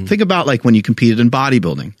 think about like when you competed in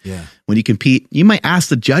bodybuilding. Yeah. When you compete, you might ask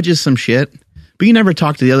the judges some shit, but you never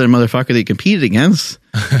talk to the other motherfucker that you competed against.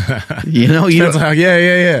 Yeah. True. Even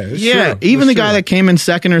the guy that came in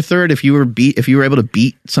second or third, if you were able to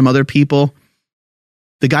beat some other people,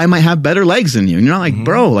 the guy might have better legs than you. And you're not like,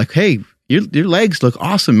 bro, like, hey, your legs look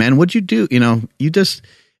awesome, man. What'd you do?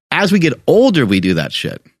 As we get older, we do that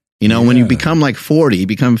shit. When you become like 40, you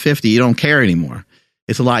become 50, you don't care anymore.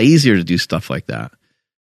 It's a lot easier to do stuff like that.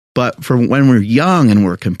 But for when we're young and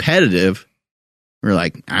we're competitive, we're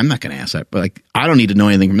like, I'm not going to ask that. But like, I don't need to know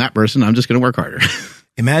anything from that person. I'm just going to work harder.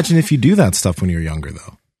 Imagine if you do that stuff when you're younger,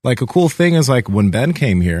 though. Like a cool thing is like when Ben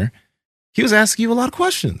came here, he was asking you a lot of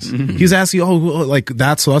questions. He was asking you,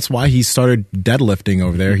 that's why he started deadlifting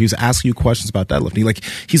over there. He was asking you questions about deadlifting. Like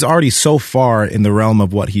he's already so far in the realm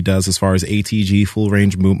of what he does as far as ATG, full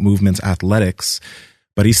range movements, athletics,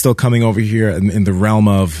 but he's still coming over here in the realm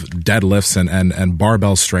of deadlifts and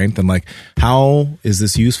barbell strength. And like, how is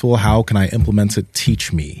this useful? How can I implement it?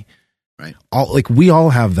 Teach me. Right. We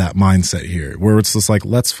all have that mindset here where it's just like,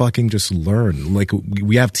 let's fucking just learn. Like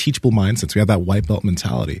we have teachable mindsets. We have that white belt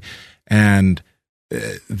mentality. And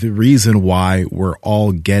the reason why we're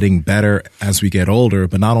all getting better as we get older,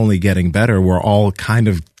 but not only getting better, we're all kind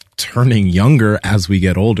of turning younger as we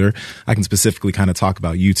get older. I can specifically kind of talk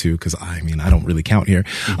about you two because I don't really count here.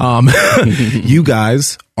 You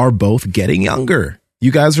guys are both getting younger.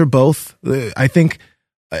 You guys are both, I think,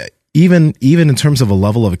 even in terms of a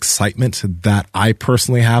level of excitement that I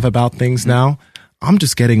personally have about things now, I'm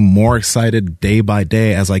just getting more excited day by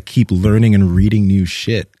day as I keep learning and reading new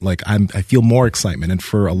shit. Like I feel more excitement. And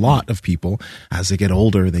for a lot of people, as they get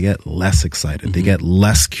older, they get less excited. They get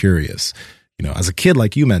less curious. You know, as a kid,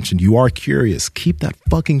 like you mentioned, you are curious. Keep that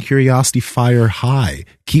fucking curiosity fire high.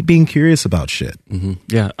 Keep being curious about shit. Mm-hmm.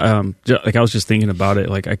 Yeah. Like I was just thinking about it.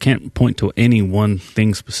 Like I can't point to any one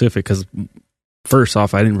thing specific because first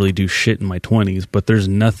off, I didn't really do shit in my 20s, but there's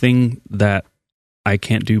nothing that I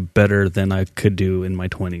can't do better than I could do in my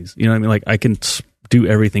 20s. You know what I mean? Like I can do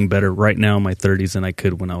everything better right now in my 30s than I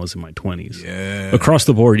could when I was in my 20s. Yeah. Across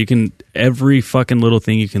the board, you can, every fucking little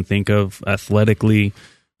thing you can think of athletically,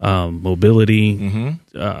 mobility,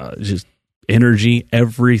 just energy,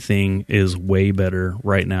 everything is way better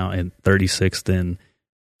right now at 36 than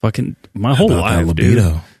fucking my whole life,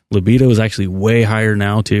 libido? dude. Libido is actually way higher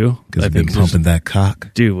now too. Because I've been pumping that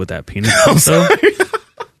cock. Dude, with that penis pump, though,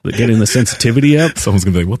 getting the sensitivity up. Someone's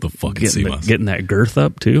gonna be like, "What the fuck?" Getting that girth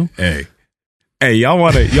up too. Hey, y'all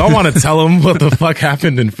want to tell them what the fuck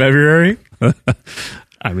happened in February?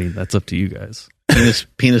 I mean, that's up to you guys.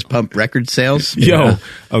 Penis pump record sales. Yo,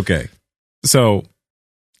 okay. So,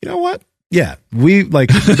 you know what? Yeah, we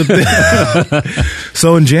like.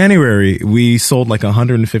 So in January, we sold like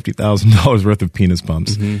 $150,000 worth of penis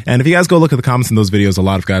pumps. And if you guys go look at the comments in those videos, a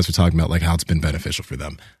lot of guys were talking about like how it's been beneficial for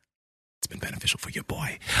them. It's been beneficial for your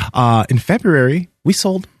boy. In February, we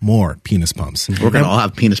sold more penis pumps. We're gonna all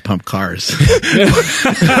have penis pump cars. We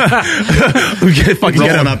get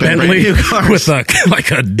a Bentley with a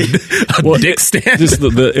dick stand.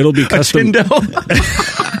 It'll be custom.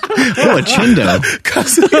 A Chindo.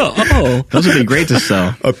 Those would be great to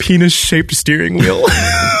sell. A penis-shaped steering wheel.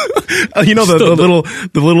 You know the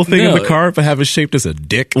little thing in the car, but have it shaped as a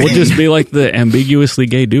dick. We'll just be like the ambiguously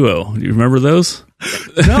gay duo. You remember those?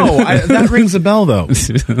 No, that rings a bell though.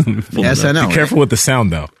 Yes, I know. Be careful with the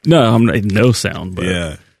sound though. No, I'm no sound. But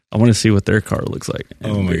yeah, I want to see what their car looks like.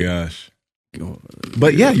 Oh my gosh!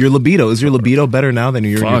 But yeah, your libido is your libido better now than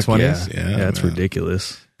your 20s? Yeah, it's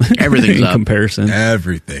ridiculous. Everything's in up. Comparison.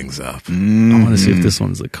 Everything's up. I want to see if this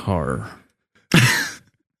one's a car.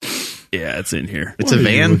 Yeah, it's in here. It's a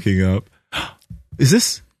van. Looking up. Is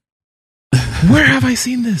this? Where have I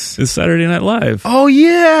seen this? It's Saturday Night Live. Oh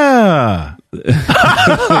yeah.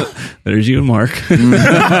 There's you and Mark.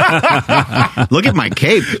 Look at my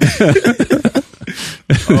cape.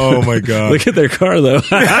 Oh my god. Look at their car though.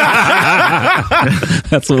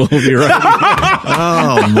 That's what we'll be right.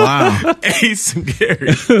 Oh wow. Ace and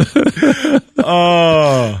Gary.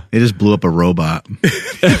 Oh. They just blew up a robot.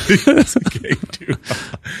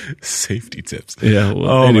 Safety tips. Yeah. Well,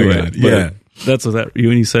 oh anyway, my god. Yeah. That's what that.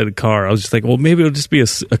 When you said car, I was just like, well, maybe it'll just be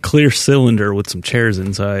a clear cylinder with some chairs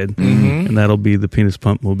inside, and that'll be the penis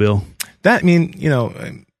pump mobile. That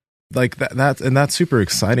like that's super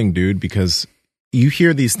exciting, dude, because you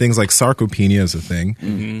hear these things like sarcopenia is a thing,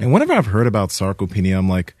 and whenever I've heard about sarcopenia, I'm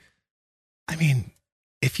like, I mean,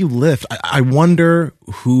 if you lift, I wonder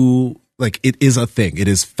who, like, it is a thing. It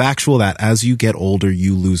is factual that as you get older,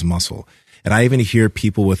 you lose muscle. And I even hear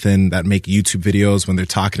people that make YouTube videos when they're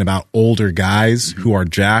talking about older guys who are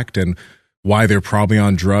jacked and why they're probably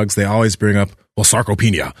on drugs. They always bring up, well,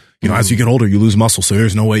 sarcopenia. You know, as you get older, you lose muscle, so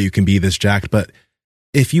there's no way you can be this jacked. But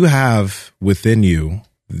if you have within you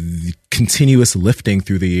the continuous lifting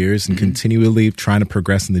through the years and continually trying to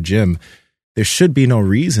progress in the gym, there should be no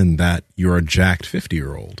reason that you're a jacked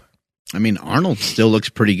 50-year-old. I mean, Arnold still looks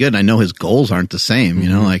pretty good. I know his goals aren't the same. You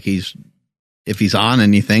know, like if he's on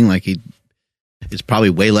anything, like it's probably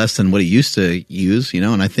way less than what he used to use, you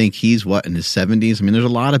know, and I think he's in his 70s. I mean, there's a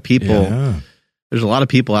lot of people, there's a lot of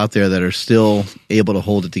people out there that are still able to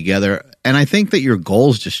hold it together. And I think that your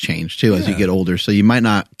goals just change too as you get older. So you might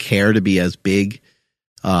not care to be as big.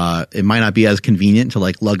 It might not be as convenient to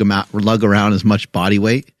like lug around as much body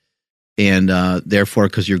weight. And therefore,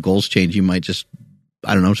 because your goals change, you might just,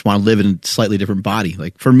 I don't know, just want to live in a slightly different body.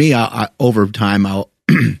 Like for me, over time, I'll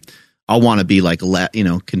want to be like,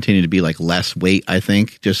 continue to be like less weight, I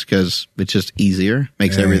think, just because it's just easier.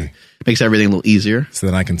 Makes everything a little easier. So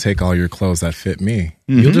then I can take all your clothes that fit me.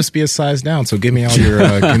 You'll just be a size down. So give me all your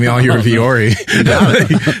Viore.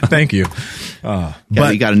 Thank you.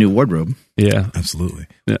 But you got a new wardrobe. Yeah, absolutely.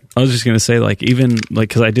 Yeah. I was just going to say, like, even like,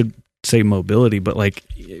 because I did say mobility, but like,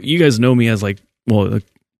 you guys know me as like, well, a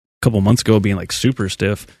couple months ago being like super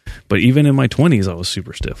stiff, but even in my 20s I was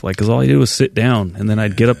super stiff, like, because all I did was sit down, and then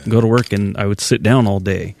I'd get up and go to work, and I would sit down all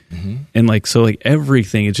day, and like, so like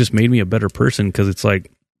everything, it just made me a better person, because it's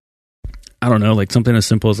like, I don't know, like something as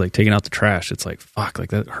simple as like taking out the trash, it's like, fuck, like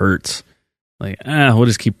that hurts, like, we'll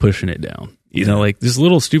just keep pushing it down, you know, like just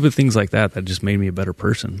little stupid things like that just made me a better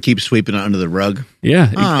person. Keep sweeping it under the rug.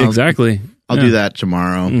 Yeah, exactly. I'll do that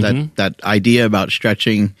tomorrow. That idea about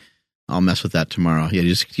stretching, I'll mess with that tomorrow. Yeah,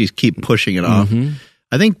 just keep pushing it off.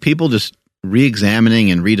 I think people just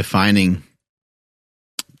re-examining and redefining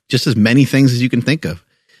just as many things as you can think of.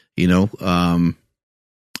 I know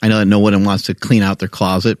that no one wants to clean out their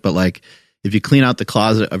closet, but like if you clean out the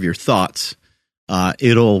closet of your thoughts,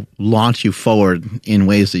 it'll launch you forward in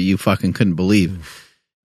ways that you fucking couldn't believe.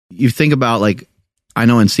 You think about, like, I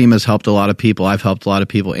know Nsema's helped a lot of people. I've helped a lot of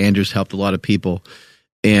people. Andrew's helped a lot of people.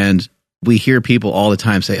 And we hear people all the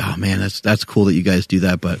time say, oh man, that's cool that you guys do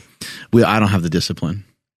that, but I don't have the discipline.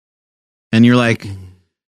 And you're like,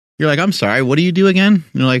 I'm sorry, what do you do again? And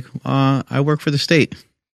you're like, I work for the state.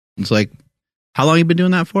 It's like, how long have you been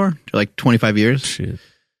doing that for? You're like 25 years. Shit.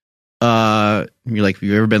 You're like, have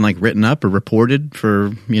you ever been like written up or reported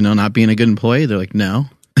for, not being a good employee? They're like, no.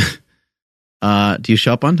 Do you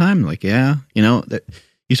show up on time? I'm like, yeah.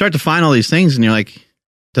 You start to find all these things and you're like,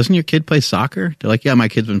 doesn't your kid play soccer? They're like, yeah, my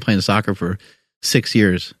kid's been playing soccer for 6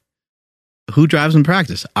 years. Who drives in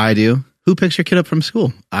practice? I do. Who picks your kid up from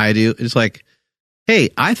school? I do. It's like, hey,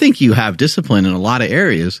 I think you have discipline in a lot of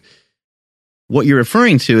areas. What you're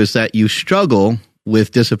referring to is that you struggle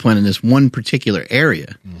with discipline in this one particular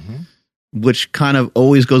area, which kind of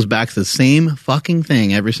always goes back to the same fucking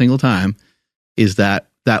thing every single time, is that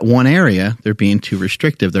one area, they're being too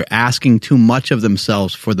restrictive. They're asking too much of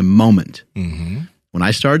themselves for the moment. When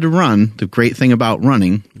I started to run, the great thing about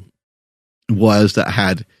running was that I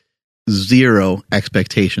had zero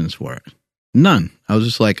expectations for it. None. I was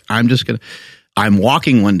just like, I'm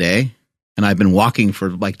walking one day, and I've been walking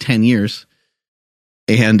for like 10 years.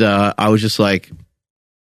 And I was just like,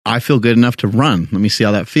 I feel good enough to run. Let me see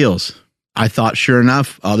how that feels. I thought, sure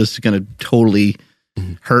enough, this is going to totally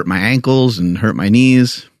hurt my ankles and hurt my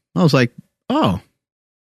knees. I was like, oh,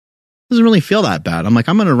 doesn't really feel that bad. I'm like,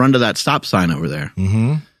 I'm going to run to that stop sign over there.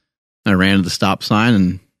 I ran to the stop sign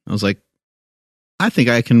and I was like, I think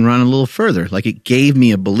I can run a little further. Like, it gave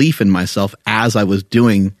me a belief in myself as I was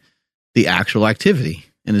doing the actual activity,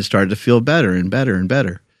 and it started to feel better and better and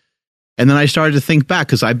better. And then I started to think back,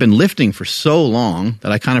 because I've been lifting for so long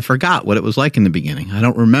that I kind of forgot what it was like in the beginning. I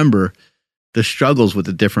don't remember the struggles with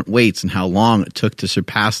the different weights and how long it took to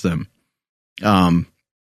surpass them. And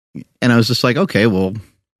I was just like, okay, well,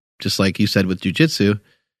 just like you said with jiu-jitsu,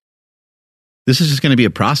 this is just going to be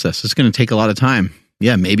a process. It's going to take a lot of time.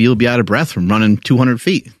 Yeah, maybe you'll be out of breath from running 200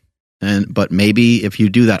 feet. But maybe if you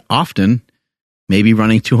do that often, maybe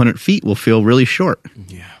running 200 feet will feel really short.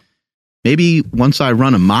 Yeah. Maybe once I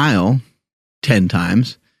run a mile 10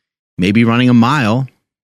 times, maybe running a mile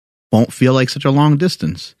won't feel like such a long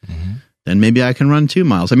distance. Then maybe I can run 2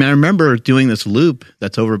 miles. I mean, I remember doing this loop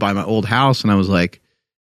that's over by my old house, and I was like,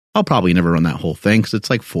 I'll probably never run that whole thing because it's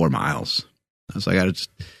like 4 miles. I was like,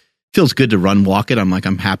 feels good to walk it. I'm like,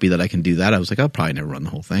 I'm happy that I can do that. I was like, I'll probably never run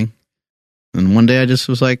the whole thing. And one day I just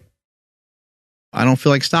was like, I don't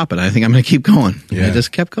feel like stopping. I think I'm going to keep going. Yeah. I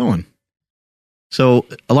just kept going. So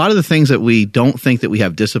a lot of the things that we don't think that we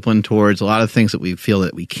have discipline towards, a lot of things that we feel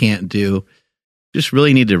that we can't do, just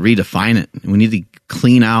really need to redefine it. We need to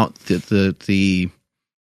clean out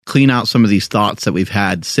clean out some of these thoughts that we've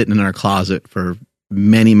had sitting in our closet for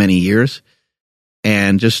many, many years,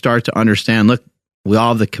 and just start to understand, look, we all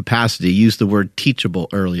have the capacity. Use the word teachable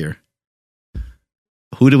earlier.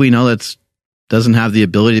 Who do we know that doesn't have the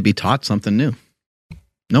ability to be taught something new?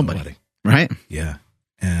 Nobody. Right? Yeah.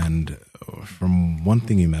 And from one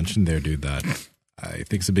thing you mentioned there, dude, that I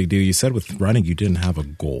think is a big deal. You said with running, you didn't have a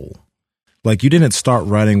goal. Like, you didn't start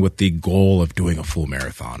running with the goal of doing a full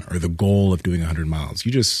marathon or the goal of doing 100 miles.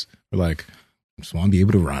 You just were like, I just want to be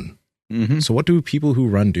able to run. So what do people who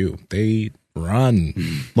run do? They run.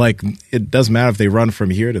 Like, it doesn't matter if they run from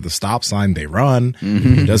here to the stop sign, they run.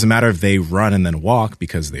 It doesn't matter if they run and then walk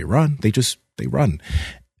because they run. They run.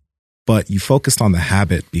 But you focused on the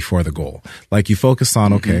habit before the goal. Like, you focused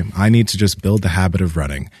on, okay, I need to just build the habit of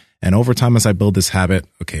running. And over time, as I build this habit,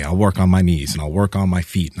 okay, I'll work on my knees and I'll work on my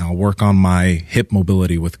feet and I'll work on my hip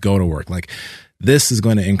mobility with go to work. Like, this is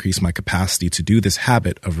going to increase my capacity to do this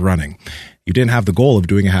habit of running. You didn't have the goal of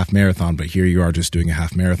doing a half marathon, but here you are just doing a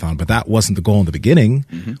half marathon. But that wasn't the goal in the beginning,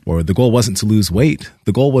 or the goal wasn't to lose weight.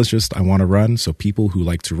 The goal was just, I want to run. So people who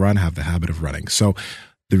like to run have the habit of running. So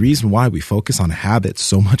the reason why we focus on habits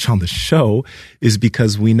so much on the show is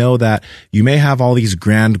because we know that you may have all these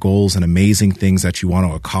grand goals and amazing things that you want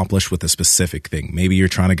to accomplish with a specific thing. Maybe you're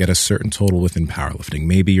trying to get a certain total within powerlifting.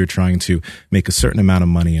 Maybe you're trying to make a certain amount of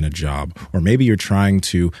money in a job, or maybe you're trying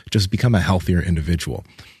to just become a healthier individual.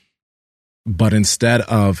 But instead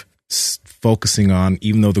of focusing on,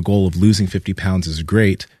 even though the goal of losing 50 pounds is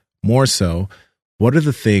great, more so, what are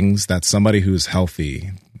the things that somebody who's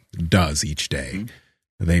healthy does each day?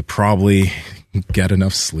 They probably get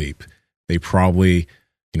enough sleep. They probably,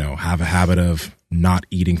 have a habit of not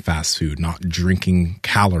eating fast food, not drinking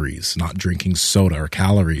calories, not drinking soda or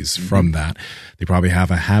calories from that. They probably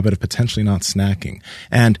have a habit of potentially not snacking.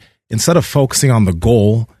 And instead of focusing on the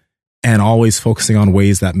goal and always focusing on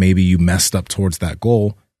ways that maybe you messed up towards that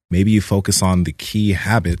goal, maybe you focus on the key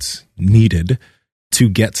habits needed to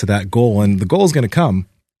get to that goal. And the goal is going to come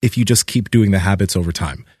if you just keep doing the habits over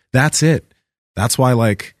time. That's it. That's why,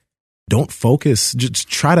 like, don't focus, just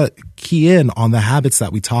try to key in on the habits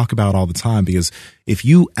that we talk about all the time, because if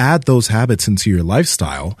you add those habits into your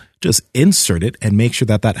lifestyle, just insert it and make sure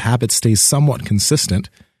that that habit stays somewhat consistent.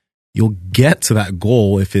 You'll get to that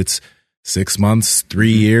goal. If it's 6 months,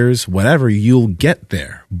 3 years, whatever, you'll get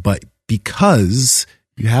there. But because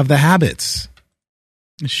you have the habits.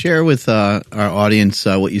 Share with our audience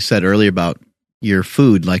what you said earlier about your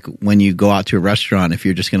food, like when you go out to a restaurant, if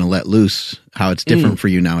you're just going to let loose, how it's different for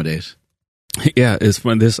you nowadays. Yeah, it's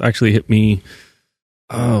when this actually hit me.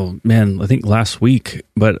 Oh man, I think last week.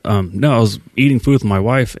 But no, I was eating food with my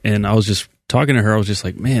wife, and I was just talking to her. I was just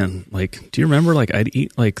like, man, like, do you remember? Like, I'd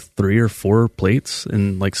eat like 3 or 4 plates,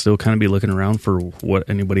 and like still kind of be looking around for what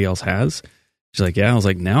anybody else has. She's like, yeah. I was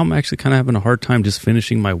like, now I'm actually kind of having a hard time just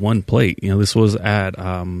finishing my one plate. You know, this was at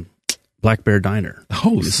Black Bear Diner.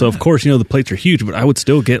 Oh, so of course, you know, the plates are huge, but I would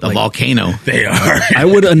still get a volcano. They are. I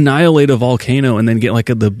would annihilate a volcano and then get like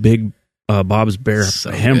the big Bob's Bear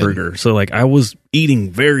hamburger. Good. So like I was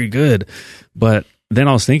eating very good, but then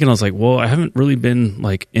I was thinking, I was like, well, I haven't really been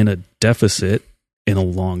like in a deficit in a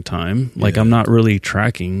long time. Like I'm not really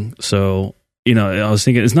tracking. So, you know, I was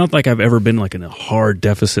thinking, it's not like I've ever been like in a hard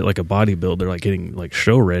deficit, like a bodybuilder, like getting like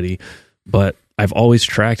show ready, but I've always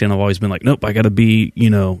tracked, and I've always been like, nope, I got to be, you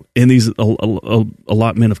know, in these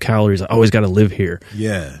allotment of calories. I always got to live here.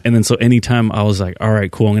 Yeah. And then so anytime I was like, all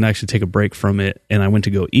right, cool, I'm going to actually take a break from it, and I went to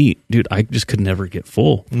go eat, dude, I just could never get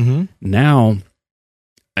full. Now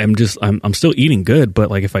I'm still eating good, but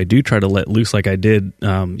like if I do try to let loose like I did, you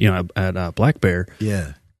know, at Black Bear,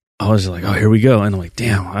 I was like, oh, here we go. And I'm like,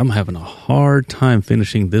 damn, I'm having a hard time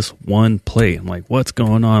finishing this one plate. I'm like, what's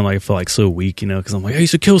going on? Like, I feel like so weak, you know, because I'm like, I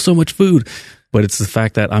used to kill so much food. But it's the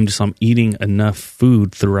fact that I'm eating enough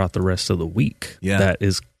food throughout the rest of the week that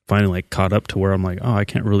is finally like caught up to where I'm like, oh, I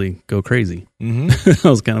can't really go crazy. I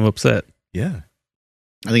was kind of upset. Yeah.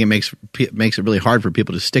 I think it makes it really hard for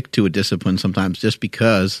people to stick to a discipline sometimes, just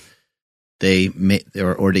because they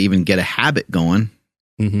or to even get a habit going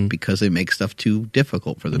because they make stuff too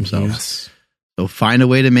difficult for themselves. Yes. So find a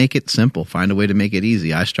way to make it simple. Find a way to make it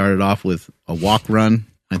easy. I started off with a walk run.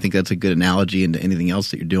 I think that's a good analogy into anything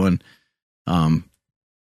else that you're doing. Find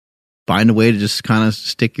a way to just kind of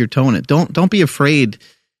stick your toe in it. Don't be afraid.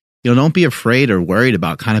 You know, don't be afraid or worried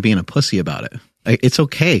about kind of being a pussy about it. It's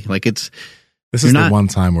okay. Like this is the one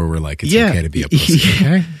time where we're like, it's okay to be a pussy.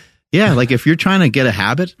 Okay? Yeah. Like if you're trying to get a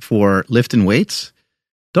habit for lifting weights,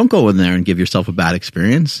 don't go in there and give yourself a bad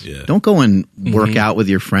experience. Yeah. Don't go and work out with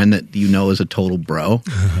your friend that you know is a total bro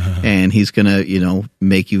and he's going to, you know,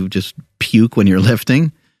 make you just puke when you're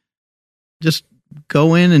lifting. Just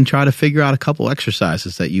go in and try to figure out a couple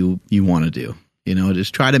exercises that you want to do. You know,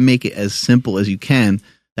 just try to make it as simple as you can.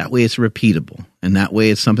 That way it's repeatable. And that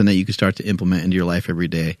way it's something that you can start to implement into your life every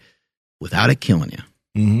day without it killing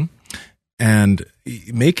you. And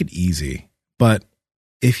make it easy. But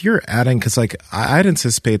if you're adding, because like I'd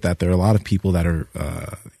anticipate that there are a lot of people that are,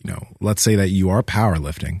 you know, let's say that you are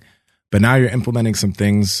powerlifting, but now you're implementing some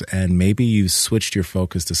things and maybe you switched your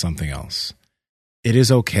focus to something else. It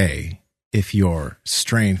is okay if your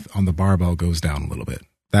strength on the barbell goes down a little bit.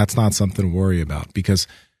 That's not something to worry about, because,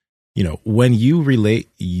 you know, when you relate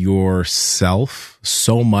yourself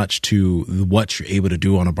so much to what you're able to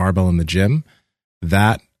do on a barbell in the gym,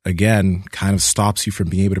 that again kind of stops you from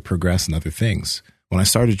being able to progress in other things. When I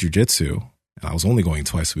started jujitsu, and I was only going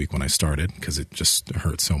twice a week when I started because it just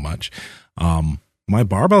hurt so much, my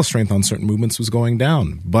barbell strength on certain movements was going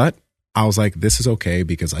down. But I was like, this is okay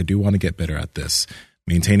because I do want to get better at this.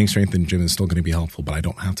 Maintaining strength in the gym is still going to be helpful, but I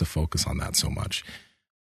don't have to focus on that so much.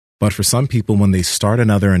 But for some people, when they start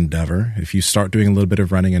another endeavor, if you start doing a little bit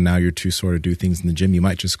of running and now you're too sore to do things in the gym, you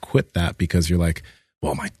might just quit that because you're like,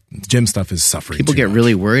 well, my gym stuff is suffering. People get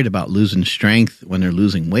really worried about losing strength when they're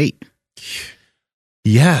losing weight.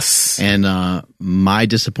 Yes. And my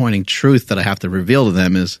disappointing truth that I have to reveal to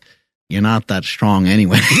them is, you're not that strong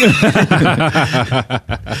anyway.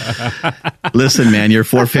 Listen, man, your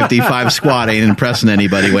 455 squat ain't impressing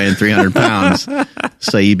anybody weighing 300 pounds.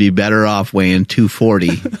 So you'd be better off weighing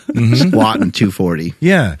 240, squatting 240.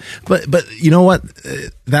 Yeah. But you know what?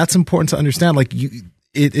 That's important to understand. Like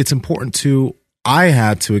it's important I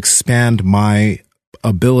had to expand my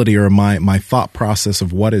ability or my thought process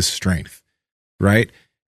of what is strength, right?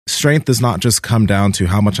 strength does not just come down to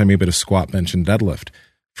how much I'm able to squat, bench, and deadlift.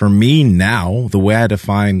 For me now, the way I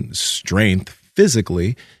define strength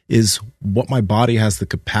physically is what my body has the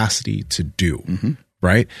capacity to do.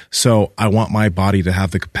 Right? So I want my body to have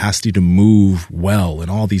the capacity to move well in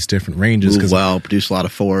all these different ranges. Move well, produce a lot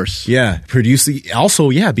of force. Yeah.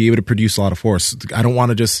 Be able to produce a lot of force. I don't want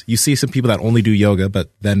to just, you see some people that only do yoga, but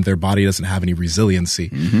then their body doesn't have any resiliency,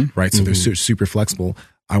 right? So they're super flexible.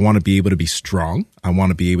 I want to be able to be strong. I want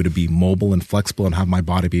to be able to be mobile and flexible and have my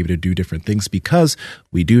body be able to do different things, because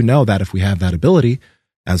we do know that if we have that ability,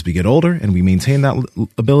 as we get older and we maintain that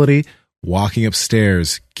ability, walking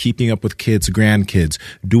upstairs, keeping up with kids, grandkids,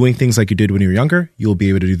 doing things like you did when you were younger, you'll be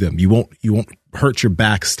able to do them. You won't hurt your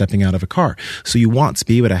back stepping out of a car. So you want to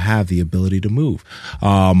be able to have the ability to move.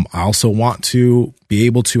 I also want to be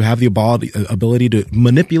able to have the ability to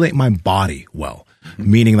manipulate my body well,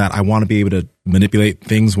 meaning that I want to be able to manipulate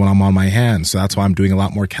things when I'm on my hands. So that's why I'm doing a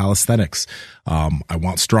lot more calisthenics. I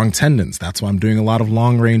want strong tendons. That's why I'm doing a lot of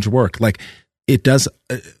long range work. Like, it does,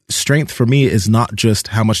 strength for me is not just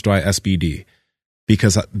how much do I SBD,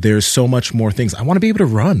 because there's so much more things. I want to be able to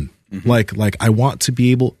run. Like I want to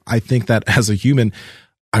be able, I think that as a human,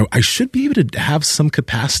 I should be able to have some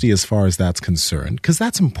capacity as far as that's concerned, because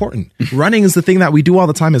that's important. Running is the thing that we do all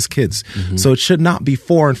the time as kids. So it should not be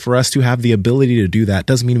foreign for us to have the ability to do that.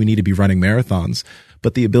 Doesn't mean we need to be running marathons,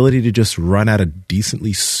 but the ability to just run at a decent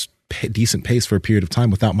pace for a period of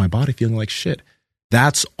time without my body feeling like shit.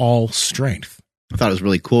 That's all strength. I thought it was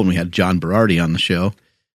really cool when we had John Berardi on the show.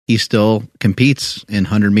 He still competes in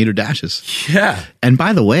 100-meter dashes. Yeah. And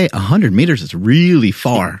by the way, 100 meters is really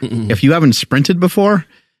far. If you haven't sprinted before,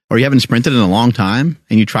 or you haven't sprinted in a long time,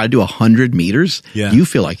 and you try to do 100 meters, you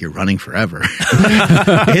feel like you're running forever.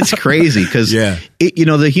 It's crazy because,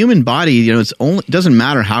 the human body, it doesn't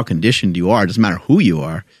matter how conditioned you are. It doesn't matter who you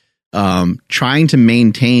are. Trying to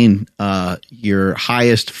maintain your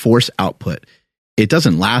highest force output, it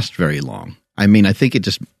doesn't last very long. I mean, I think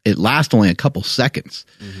it lasts only a couple seconds.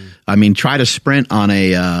 I mean, try to sprint on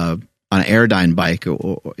an Aerodyne bike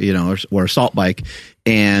or assault bike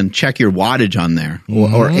and check your wattage on there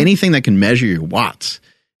or anything that can measure your watts.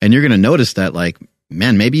 And you're going to notice that, like,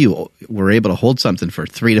 man, maybe you were able to hold something for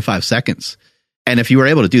 3 to 5 seconds. And if you were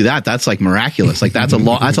able to do that, that's like miraculous. Like that's a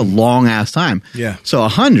long ass time. Yeah. So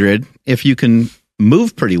 100, if you can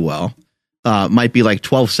move pretty well, might be like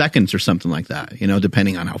 12 seconds or something like that,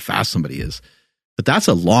 depending on how fast somebody is. But that's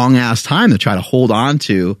a long ass time to try to hold on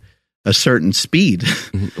to a certain speed.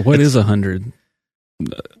 What is 100?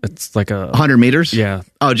 It's like 100 meters? Yeah.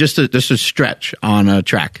 Oh, just a stretch on a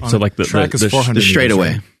track. So like the track is 400 the straightaway.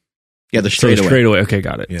 meters, right? Yeah, the straightaway. Okay,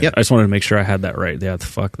 got it. Yeah. Yep. I just wanted to make sure I had that right. Yeah,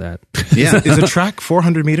 fuck that. Yeah. Is a track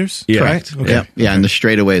 400 meters? Yeah. Correct. Okay. Yeah, and the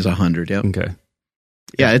straightaway is 100. Yep. Okay.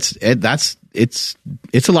 Yeah, it's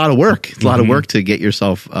a lot of work. It's a lot of work to get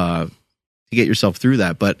yourself through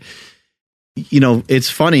that. But it's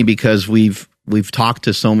funny because we've talked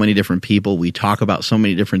to so many different people. We talk about so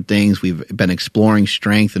many different things. We've been exploring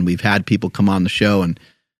strength, and we've had people come on the show and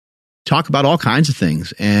talk about all kinds of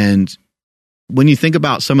things. And when you think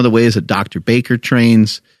about some of the ways that Dr. Baker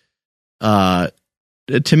trains, to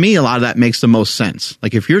me, a lot of that makes the most sense.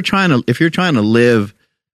 Like if you're trying to live,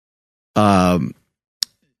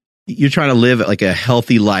 you're trying to live like a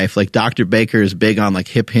healthy life. Like Dr. Baker is big on like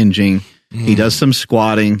hip hinging. He does some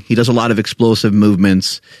squatting. He does a lot of explosive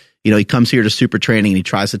movements. He comes here to super training and he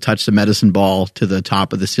tries to touch the medicine ball to the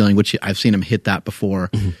top of the ceiling, which I've seen him hit that before.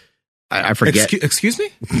 I forget. Excuse me?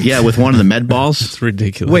 Yeah, with one of the med balls. It's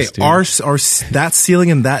ridiculous. Wait, dude. are that ceiling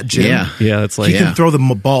in that gym? Yeah. It's like He can throw the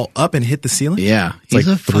ball up and hit the ceiling? Yeah. it's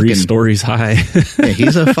like 3 stories high.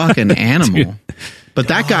 He's a fucking animal. But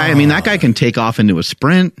that guy can take off into a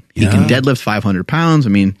sprint. He can deadlift 500 pounds. I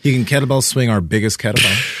mean, He can kettlebell swing our biggest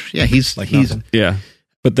kettlebell. yeah, he's nothing. Yeah.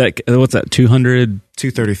 But what's that? 200?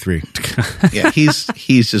 233. yeah, he's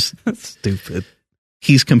just Stupid.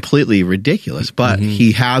 he's completely ridiculous, but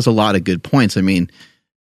he has a lot of good points. I mean,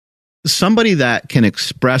 somebody that can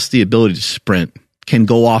express the ability to sprint can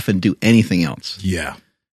go off and do anything else. Yeah.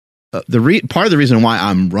 Part of the reason why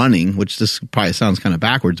I'm running, which this probably sounds kind of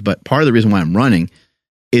backwards, but part of the reason why I'm running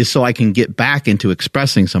is so I can get back into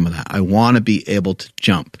expressing some of that. I want to be able to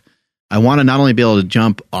jump. I want to not only be able to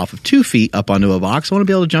jump off of 2 feet up onto a box, I want to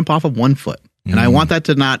be able to jump off of 1 foot. And I want that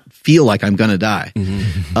to not feel like I'm going to die.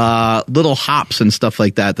 Little hops and stuff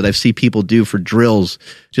like that I see people do for drills,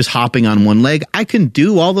 just hopping on one leg. I can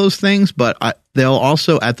do all those things, but they'll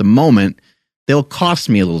also, at the moment, they'll cost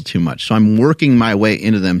me a little too much. So I'm working my way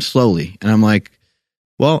into them slowly. And I'm like,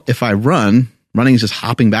 well, if I running is just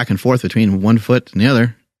hopping back and forth between 1 foot and the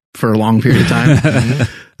other for a long period of time.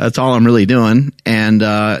 That's all I'm really doing. And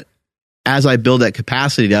as I build that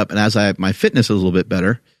capacity up and as my fitness is a little bit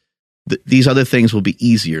better, these other things will be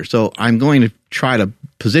easier. So I'm going to try to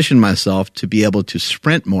position myself to be able to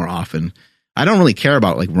sprint more often. I don't really care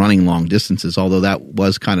about like running long distances, although that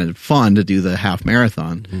was kind of fun to do the half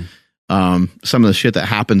marathon. Mm-hmm. Some of the shit that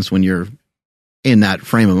happens when you're in that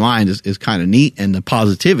frame of mind is kind of neat, and the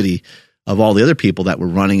positivity of all the other people that were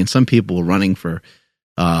running, and some people were running for,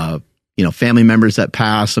 family members that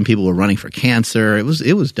passed. Some people were running for cancer. It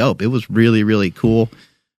was dope. It was really, really cool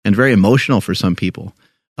and very emotional for some people.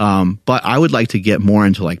 But I would like to get more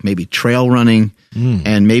into like maybe trail running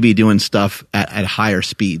and maybe doing stuff at higher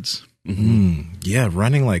speeds. Mm-hmm. Yeah,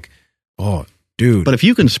 running like, oh, dude. But if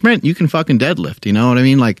you can sprint, you can fucking deadlift. You know what I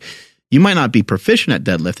mean? Like, you might not be proficient at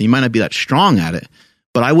deadlifting. You might not be that strong at it.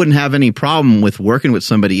 But I wouldn't have any problem with working with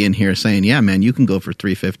somebody in here saying, yeah, man, you can go for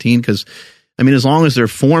 315. Because, I mean, as long as their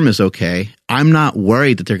form is okay, I'm not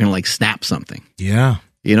worried that they're going to like snap something. Yeah.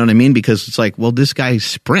 You know what I mean? Because it's like, well, this guy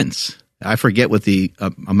sprints. I forget what the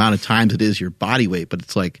amount of times it is your body weight, but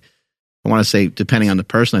it's like, I want to say, depending on the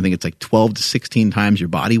person, I think it's like 12 to 16 times your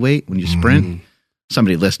body weight when you sprint. Mm.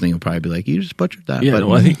 Somebody listening will probably be like, you just butchered that. Yeah, but,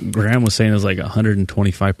 well, I think Graham was saying it's like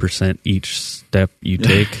 125% each step you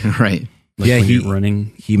take. Right. Like yeah, you're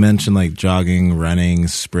running. He mentioned like jogging, running,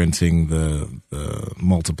 sprinting, the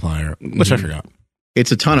multiplier, which I forgot.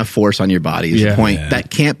 It's a ton of force on your body is the point. Yeah.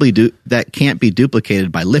 That can't be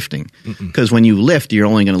duplicated by lifting. Because when you lift, you're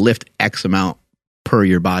only going to lift X amount per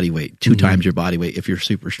your body weight, 2 times your body weight if you're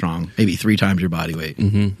super strong, maybe 3 times your body weight.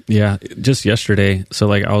 Yeah, just yesterday, so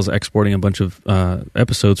like I was exporting a bunch of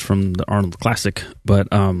episodes from the Arnold Classic, but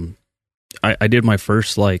I did my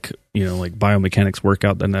first like biomechanics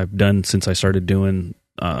workout that I've done since I started doing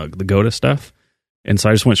the GOTA stuff, and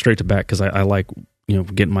so I just went straight to back because I like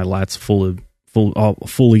getting my lats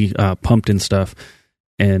fully pumped and stuff,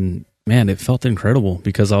 and man, it felt incredible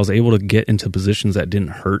because I was able to get into positions that didn't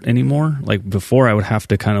hurt anymore. Like before, I would have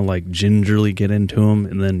to kind of like gingerly get into them,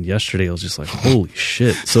 and then yesterday I was just like, holy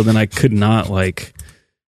shit! So then I could not like.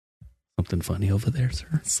 Something funny over there,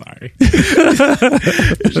 sir. Sorry.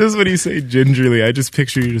 It's just when you say gingerly, I just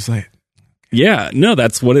picture you just like. Yeah, no,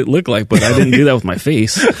 that's what it looked like, but I didn't do that with my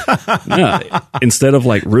face. No, instead of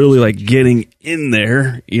like really like getting in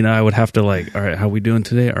there, I would have to like, all right, how we doing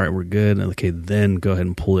today? All right, we're good. Okay, then go ahead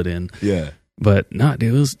and pull it in. Yeah. But no,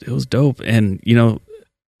 dude, it was dope. And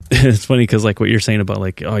it's funny because like what you're saying about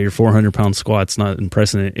like, oh, your 400-pound squat's not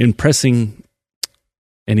impressing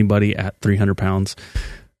anybody at 300 pounds.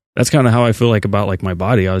 That's kind of how I feel like about like my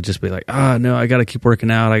body. I would just be like, no, I got to keep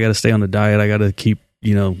working out. I got to stay on the diet. I got to keep,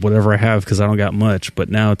 whatever I have because I don't got much. But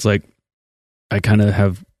now it's like I kind of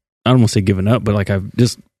have, I don't want to say given up, but like I've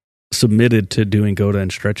just submitted to doing GOTA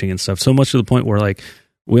and stretching and stuff so much to the point where like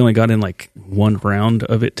we only got in like 1 round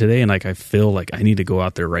of it today. And like I feel like I need to go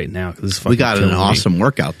out there right now. Cause we got an awesome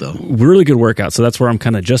workout though. Really good workout. So that's where I'm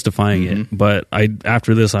kind of justifying it. But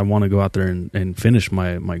after this, I want to go out there and finish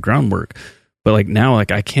my groundwork. But like now,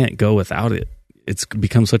 like I can't go without it. It's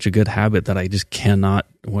become such a good habit that I just cannot.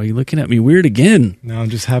 Why are you looking at me weird again? No,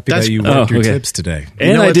 I'm just happy that you worked your tibs today.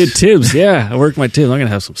 And I did tibs. Yeah, I worked my tibs. I'm going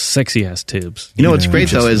to have some sexy ass tibs. What's great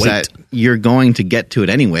though is that you're going to get to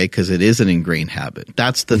it anyway because it is an ingrained habit.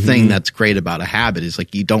 That's the thing that's great about a habit is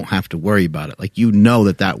like you don't have to worry about it. Like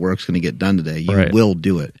that work's going to get done today. You will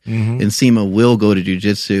do it. And Seema will go to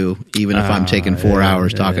jiu-jitsu even if I'm taking 4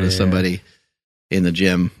 hours talking to somebody in the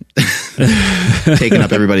gym, taking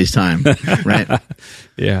up everybody's time, right?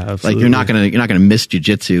 Yeah, absolutely. Like you're not gonna miss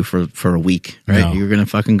jiu-jitsu for a week, right? No. You're gonna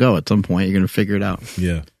fucking go at some point. You're gonna figure it out.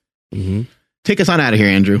 Yeah. Take us on out of here,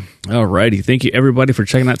 Andrew. All righty. Thank you, everybody, for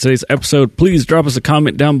checking out today's episode. Please drop us a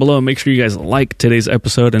comment down below. Make sure you guys like today's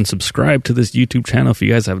episode and subscribe to this YouTube channel if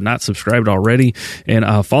you guys have not subscribed already. And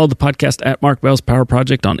follow the podcast at Mark Bell's Power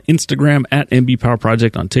Project on Instagram, at MB Power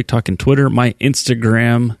Project on TikTok and Twitter. My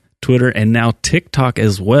Instagram, Twitter, and now TikTok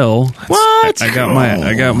as well. What? I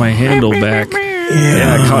got my handle back.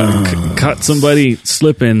 Yeah, I caught somebody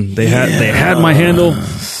slipping. They had my handle,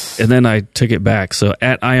 and then I took it back. So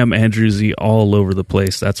at I am Andrew Z all over the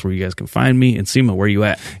place. That's where you guys can find me. And Seema, where you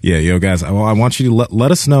at? Yeah, yo guys, I want you to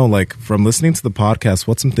let us know, like from listening to the podcast,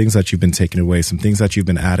 what's some things that you've been taking away, some things that you've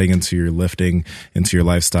been adding into your lifting, into your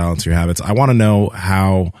lifestyle, into your habits. I want to know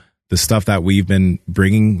how the stuff that we've been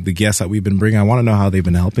bringing, the guests that we've been bringing, I want to know how they've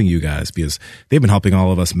been helping you guys because they've been helping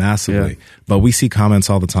all of us massively. Yeah. But we see comments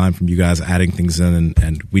all the time from you guys adding things in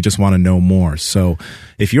and we just want to know more. So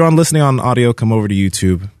if you're listening on audio, come over to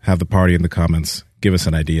YouTube, have the party in the comments. Give us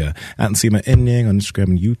an idea. At Nsima Inyang on Instagram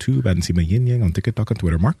and YouTube, at Nsima Inyang on TikTok and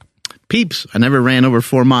Twitter. Mark? peeps. I never ran over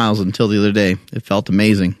 4 miles until the other day. It felt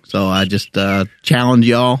amazing. So I just challenge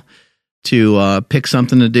y'all to pick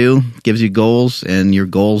something to do. Gives you goals, and your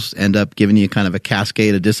goals end up giving you kind of a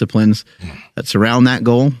cascade of disciplines that surround that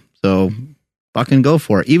goal. So fucking go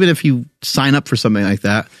for it. Even if you sign up for something like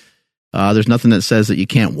that, there's nothing that says that you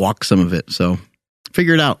can't walk some of it. So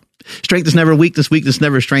figure it out. Strength is never weakness. Weakness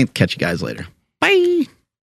never strength. Catch you guys later. Bye.